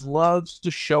 and God loves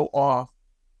to show off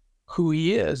who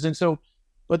he is. And so,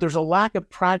 but there's a lack of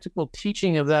practical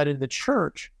teaching of that in the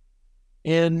church.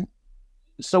 And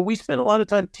so we spend a lot of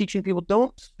time teaching people,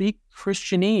 don't speak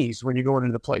Christianese when you're going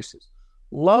into places.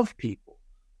 Love people.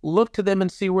 Look to them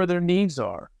and see where their needs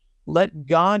are. Let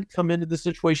God come into the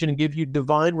situation and give you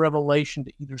divine revelation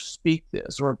to either speak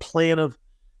this or a plan of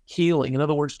healing. In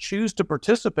other words, choose to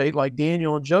participate like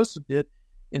Daniel and Joseph did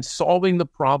in solving the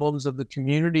problems of the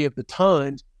community of the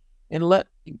times, and let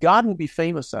God will be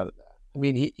famous out of that. I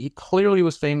mean, he clearly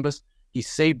was famous. He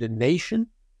saved a nation.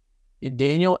 In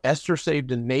Daniel, Esther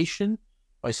saved a nation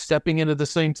by stepping into the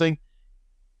same thing.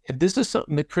 And this is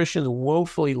something that Christians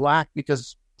woefully lack,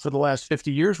 because for the last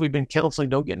 50 years, we've been counseling,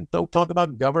 don't talk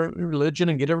about government and religion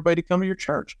and get everybody to come to your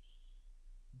church.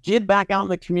 Get back out in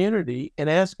the community and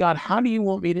ask God, how do you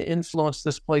want me to influence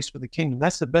this place for the kingdom?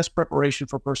 That's the best preparation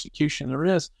for persecution there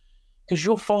is, because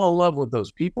you'll fall in love with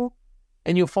those people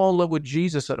and you'll fall in love with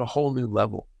Jesus at a whole new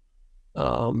level.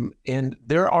 And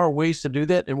there are ways to do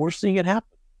that, and we're seeing it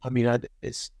happen. I mean,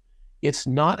 it's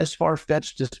not as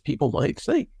far-fetched as people might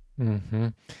think. Mm-hmm.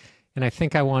 And I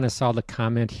think I want us all to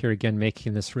comment here again,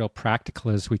 making this real practical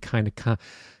as we kind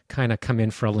of come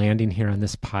in for a landing here on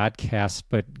this podcast.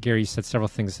 But Gary, you said several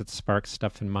things that sparked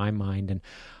stuff in my mind,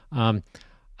 and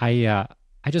I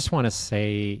just want to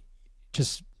say,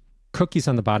 just cookies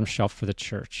on the bottom shelf for the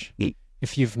church.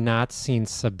 If you've not seen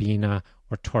Sabina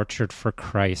or Tortured for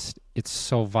Christ, it's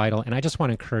so vital. And I just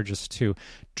want to encourage us to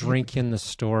drink in the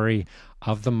story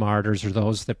of the martyrs, or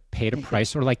those that paid a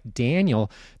price, or like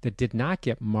Daniel that did not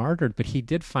get martyred, but he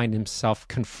did find himself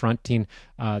confronting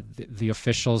the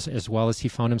officials, as well as he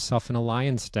found himself in a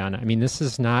lion's den. I mean, this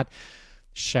is not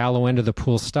shallow end of the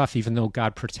pool stuff, even though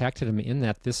God protected him in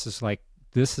that. This is like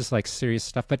serious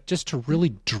stuff, but just to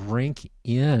really drink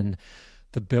in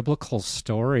the biblical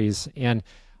stories. And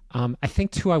I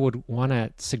think too, I would want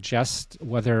to suggest,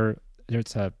 whether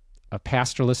there's a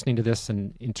pastor listening to this,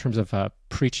 and in terms of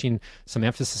preaching some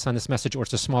emphasis on this message, or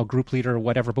it's a small group leader or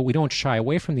whatever, but we don't shy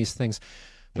away from these things.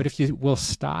 But if you will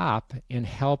stop and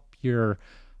help your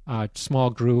small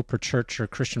group or church or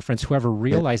Christian friends, whoever,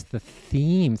 realize the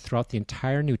theme throughout the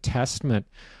entire New Testament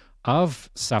of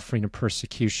suffering and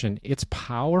persecution, it's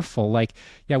powerful. Like,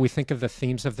 yeah, we think of the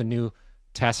themes of the New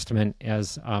Testament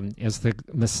as the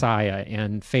Messiah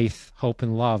and faith, hope,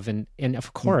 and love, and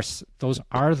of course those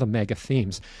are the mega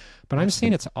themes. But I'm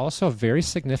saying it's also a very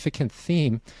significant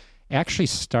theme, actually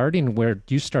starting where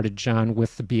you started, John,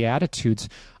 with the Beatitudes.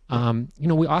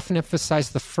 We often emphasize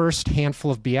the first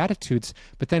handful of Beatitudes,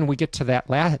 but then we get to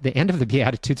the end of the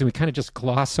Beatitudes, and we kind of just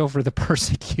gloss over the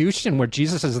persecution, where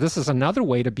Jesus says this is another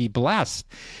way to be blessed.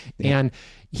 Yeah. And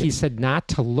he said not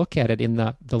to look at it in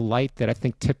the light that I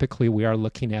think typically we are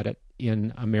looking at it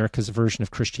in America's version of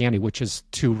Christianity, which is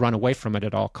to run away from it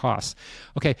at all costs.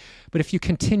 Okay, but if you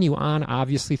continue on,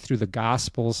 obviously, through the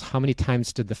Gospels, how many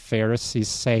times did the Pharisees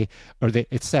say,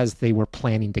 it says they were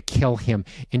planning to kill him,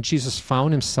 and Jesus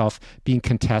found himself being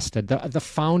contested. The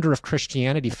founder of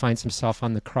Christianity finds himself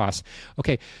on the cross.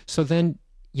 Okay, so then,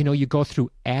 you go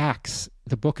through Acts.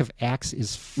 The book of Acts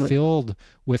is filled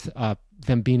with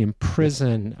them being in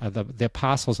prison, the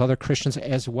apostles, other Christians,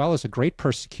 as well as a great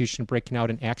persecution breaking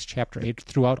out in Acts chapter 8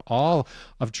 throughout all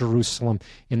of Jerusalem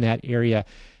in that area.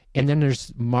 And then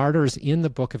there's martyrs in the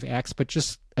book of Acts, but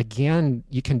just, again,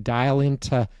 you can dial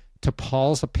into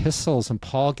Paul's epistles, and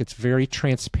Paul gets very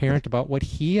transparent about what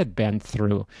he had been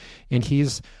through. And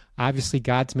he's obviously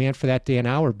God's man for that day and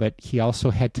hour, but he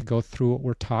also had to go through what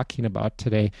we're talking about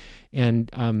today. And,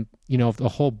 the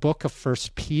whole book of 1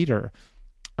 Peter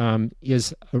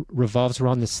revolves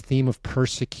around this theme of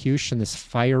persecution, this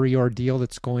fiery ordeal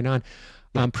that's going on.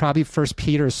 Probably 1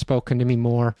 Peter has spoken to me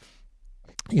more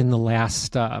in the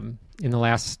last in the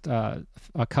last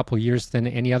a couple of years than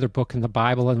any other book in the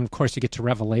Bible. And of course, you get to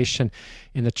Revelation,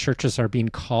 and the churches are being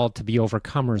called to be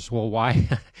overcomers. Well, why?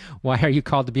 Why are you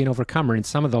called to be an overcomer? In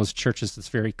some of those churches, it's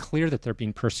very clear that they're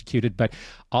being persecuted, but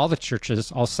all the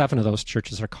churches, all 7 of those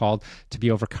churches are called to be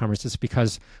overcomers. It's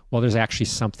because, well, there's actually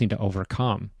something to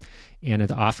overcome, and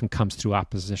it often comes through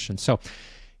opposition. So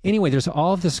anyway, there's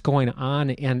all of this going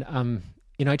on, and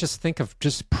I just think of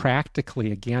just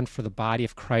practically, again, for the body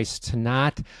of Christ to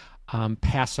not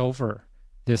pass over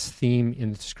this theme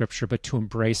in Scripture, but to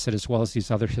embrace it as well as these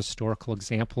other historical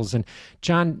examples. And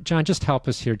John, just help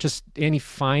us here. Just any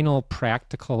final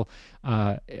practical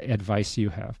advice you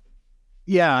have?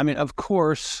 Yeah, I mean, of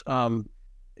course,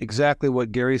 exactly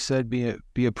what Gary said,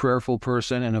 be a prayerful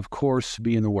person, and of course,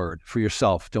 be in the Word for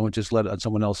yourself. Don't just let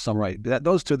someone else summarize.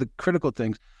 Those two are the critical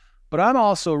things. But I'm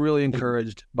also really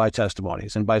encouraged by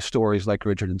testimonies and by stories like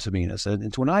Richard and Sabina's. And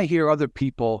it's when I hear other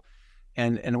people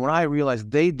and when I realize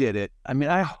they did it, I mean,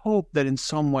 I hope that in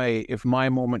some way, if my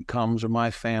moment comes or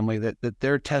my family, that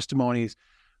their testimonies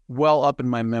well up in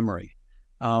my memory.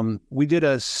 We did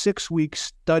a 6-week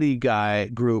study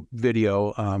guide group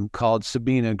video called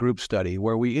Sabina Group Study,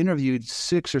 where we interviewed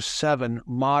 6 or 7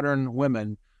 modern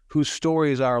women whose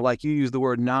stories are, like you use the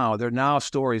word now, they're now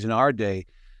stories in our day.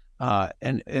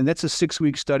 And that's a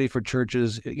 6-week study for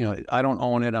churches. I don't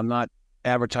own it. I'm not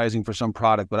advertising for some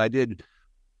product, but I did,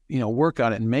 work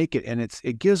on it and make it. And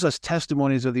it gives us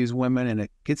testimonies of these women, and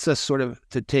it gets us sort of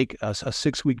to take a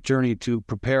 6-week journey to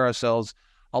prepare ourselves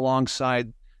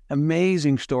alongside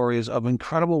amazing stories of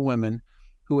incredible women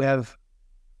who have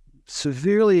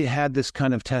severely had this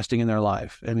kind of testing in their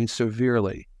life. I mean,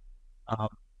 severely.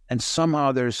 And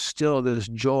somehow there's still this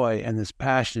joy and this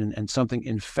passion and something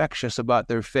infectious about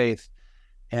their faith.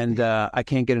 And I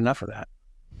can't get enough of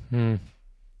that.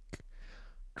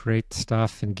 Great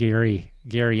stuff. And Gary,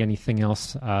 anything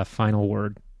else? Final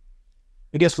word?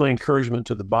 I guess my encouragement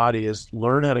to the body is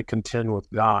learn how to contend with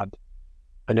God.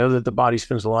 I know that the body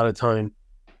spends a lot of time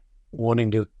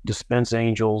wanting to dispense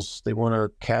angels. They want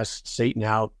to cast Satan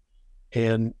out.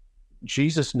 And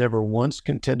Jesus never once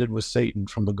contended with Satan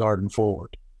from the garden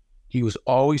forward. He was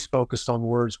always focused on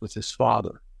words with his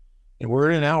Father. And we're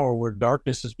in an hour where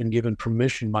darkness has been given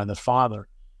permission by the Father.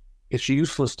 It's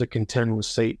useless to contend with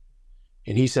Satan.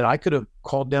 And he said, I could have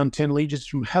called down 10 legions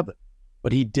from heaven,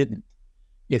 but he didn't.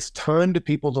 It's time to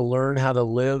people to learn how to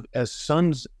live as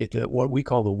sons, what we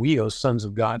call the weos, sons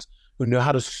of God, who know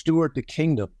how to steward the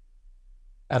kingdom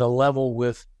at a level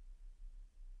with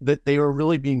that they are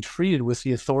really being treated with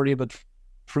the authority of a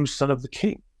true son of the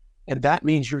king. And that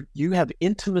means you have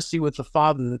intimacy with the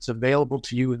Father that's available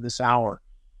to you in this hour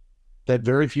that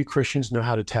very few Christians know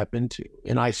how to tap into.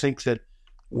 And I think that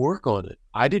work on it.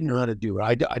 I didn't know how to do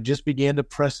it. I just began to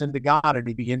press into God, and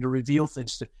he began to reveal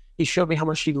things. He showed me how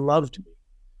much he loved me.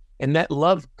 And that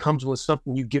love comes with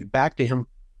something you give back to him.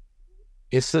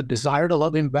 It's the desire to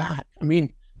love him back. I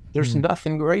mean, there's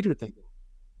nothing greater than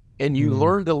that. And you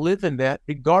learn to live in that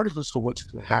regardless of what's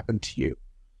going to happen to you.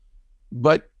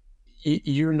 But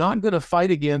you're not going to fight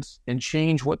against and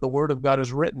change what the Word of God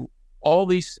has written.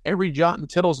 Every jot and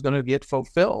tittle is going to get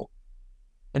fulfilled.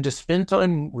 And to spend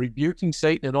time rebuking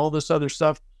Satan and all this other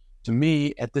stuff, to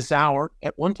me, at this hour,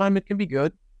 at one time it can be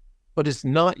good, but it's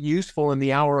not useful in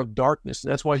the hour of darkness.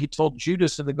 And that's why he told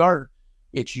Judas in the garden,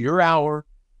 it's your hour,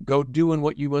 go doing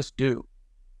what you must do.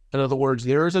 In other words,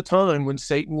 there is a time when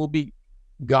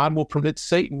God will permit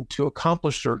Satan to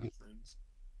accomplish certain things.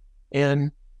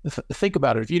 And think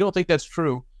about it. If you don't think that's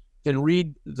true, then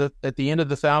read at the end of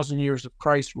the 1,000 years of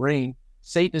Christ's reign,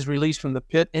 Satan is released from the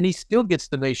pit, and he still gets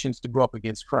the nations to go up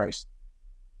against Christ.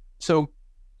 So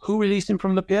who released him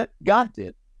from the pit? God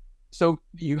did. So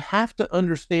you have to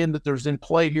understand that there's in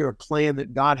play here a plan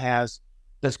that God has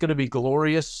that's going to be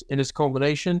glorious in its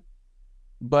culmination,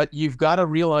 but you've got to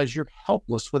realize you're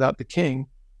helpless without the King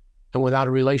and without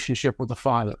a relationship with the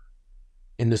Father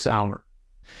in this hour.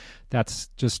 That's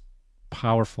just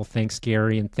powerful. Thanks,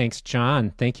 Gary, and thanks,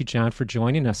 John. Thank you, John, for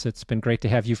joining us. It's been great to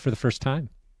have you for the first time.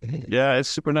 Yeah, it's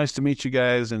super nice to meet you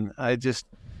guys, and I just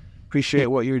appreciate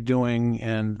what you're doing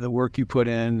and the work you put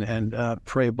in, and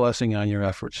pray a blessing on your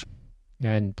efforts.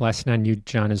 And blessing on you,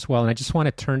 John, as well. And I just want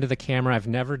to turn to the camera. I've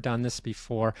never done this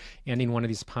before, ending one of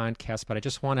these podcasts, but I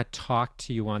just want to talk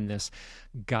to you on this.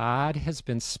 God has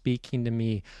been speaking to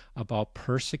me about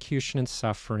persecution and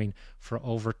suffering for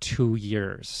over 2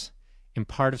 years. And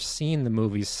part of seeing the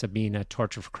movies, Sabina,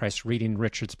 Torture for Christ, reading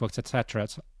Richard's books, etc.,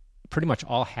 it's pretty much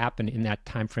all happened in that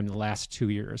time frame, the last 2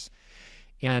 years.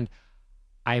 And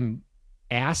I'm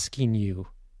asking you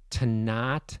to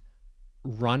not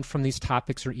run from these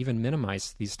topics or even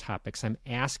minimize these topics. I'm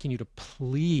asking you to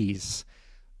please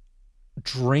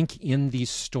drink in these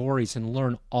stories and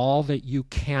learn all that you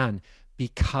can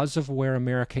because of where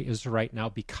America is right now,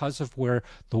 because of where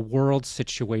the world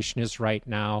situation is right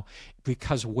now,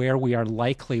 because where we are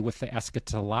likely with the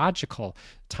eschatological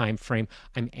time frame.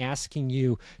 I'm asking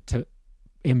you to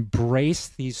embrace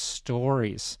these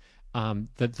stories,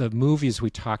 the movies we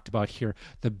talked about here,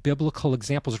 the biblical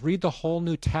examples. Read the whole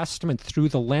New Testament through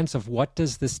the lens of what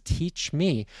does this teach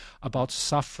me about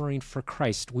suffering for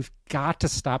Christ. We've got to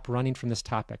stop running from this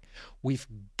topic. We've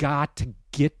got to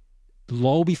get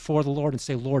low before the Lord and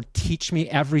say, Lord, teach me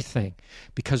everything,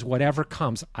 because whatever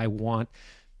comes, I want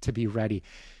to be ready.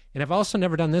 And I've also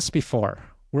never done this before.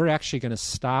 We're actually going to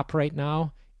stop right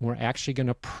now. We're actually going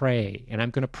to pray, and I'm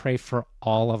going to pray for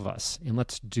all of us. And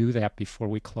let's do that before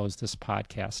we close this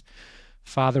podcast.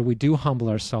 Father, we do humble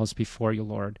ourselves before you,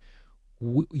 Lord.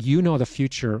 You know the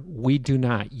future. We do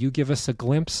not. You give us a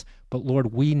glimpse, but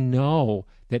Lord, we know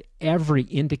that every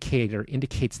indicator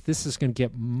indicates this is going to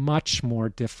get much more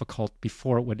difficult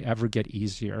before it would ever get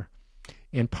easier.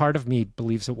 And part of me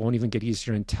believes it won't even get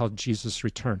easier until Jesus'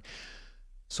 return.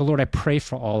 So, Lord, I pray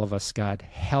for all of us, God.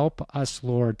 Help us,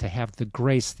 Lord, to have the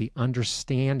grace, the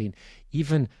understanding,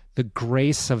 even the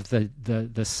grace of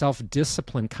the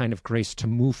self-discipline kind of grace to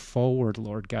move forward,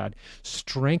 Lord God.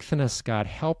 Strengthen us, God.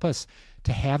 Help us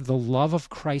to have the love of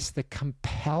Christ that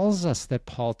compels us, that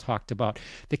Paul talked about,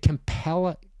 that can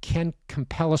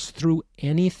compel us through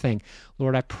anything.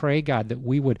 Lord, I pray, God, that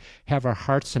we would have our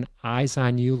hearts and eyes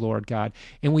on you, Lord God.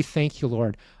 And we thank you,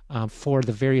 Lord, for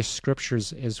the various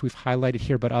scriptures, as we've highlighted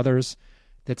here, but others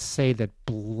that say that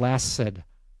blessed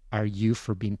are you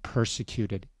for being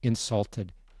persecuted,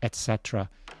 insulted, etc.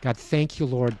 God, thank you,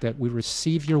 Lord, that we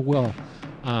receive your will,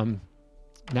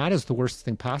 not as the worst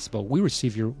thing possible. We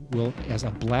receive your will as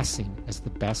a blessing, as the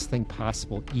best thing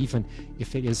possible, even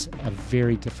if it is a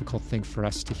very difficult thing for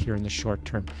us to hear in the short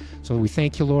term. So we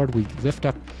thank you, Lord. We lift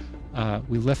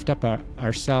up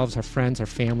ourselves, our friends, our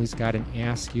families, God, and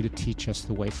ask you to teach us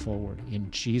the way forward.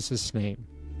 In Jesus' name.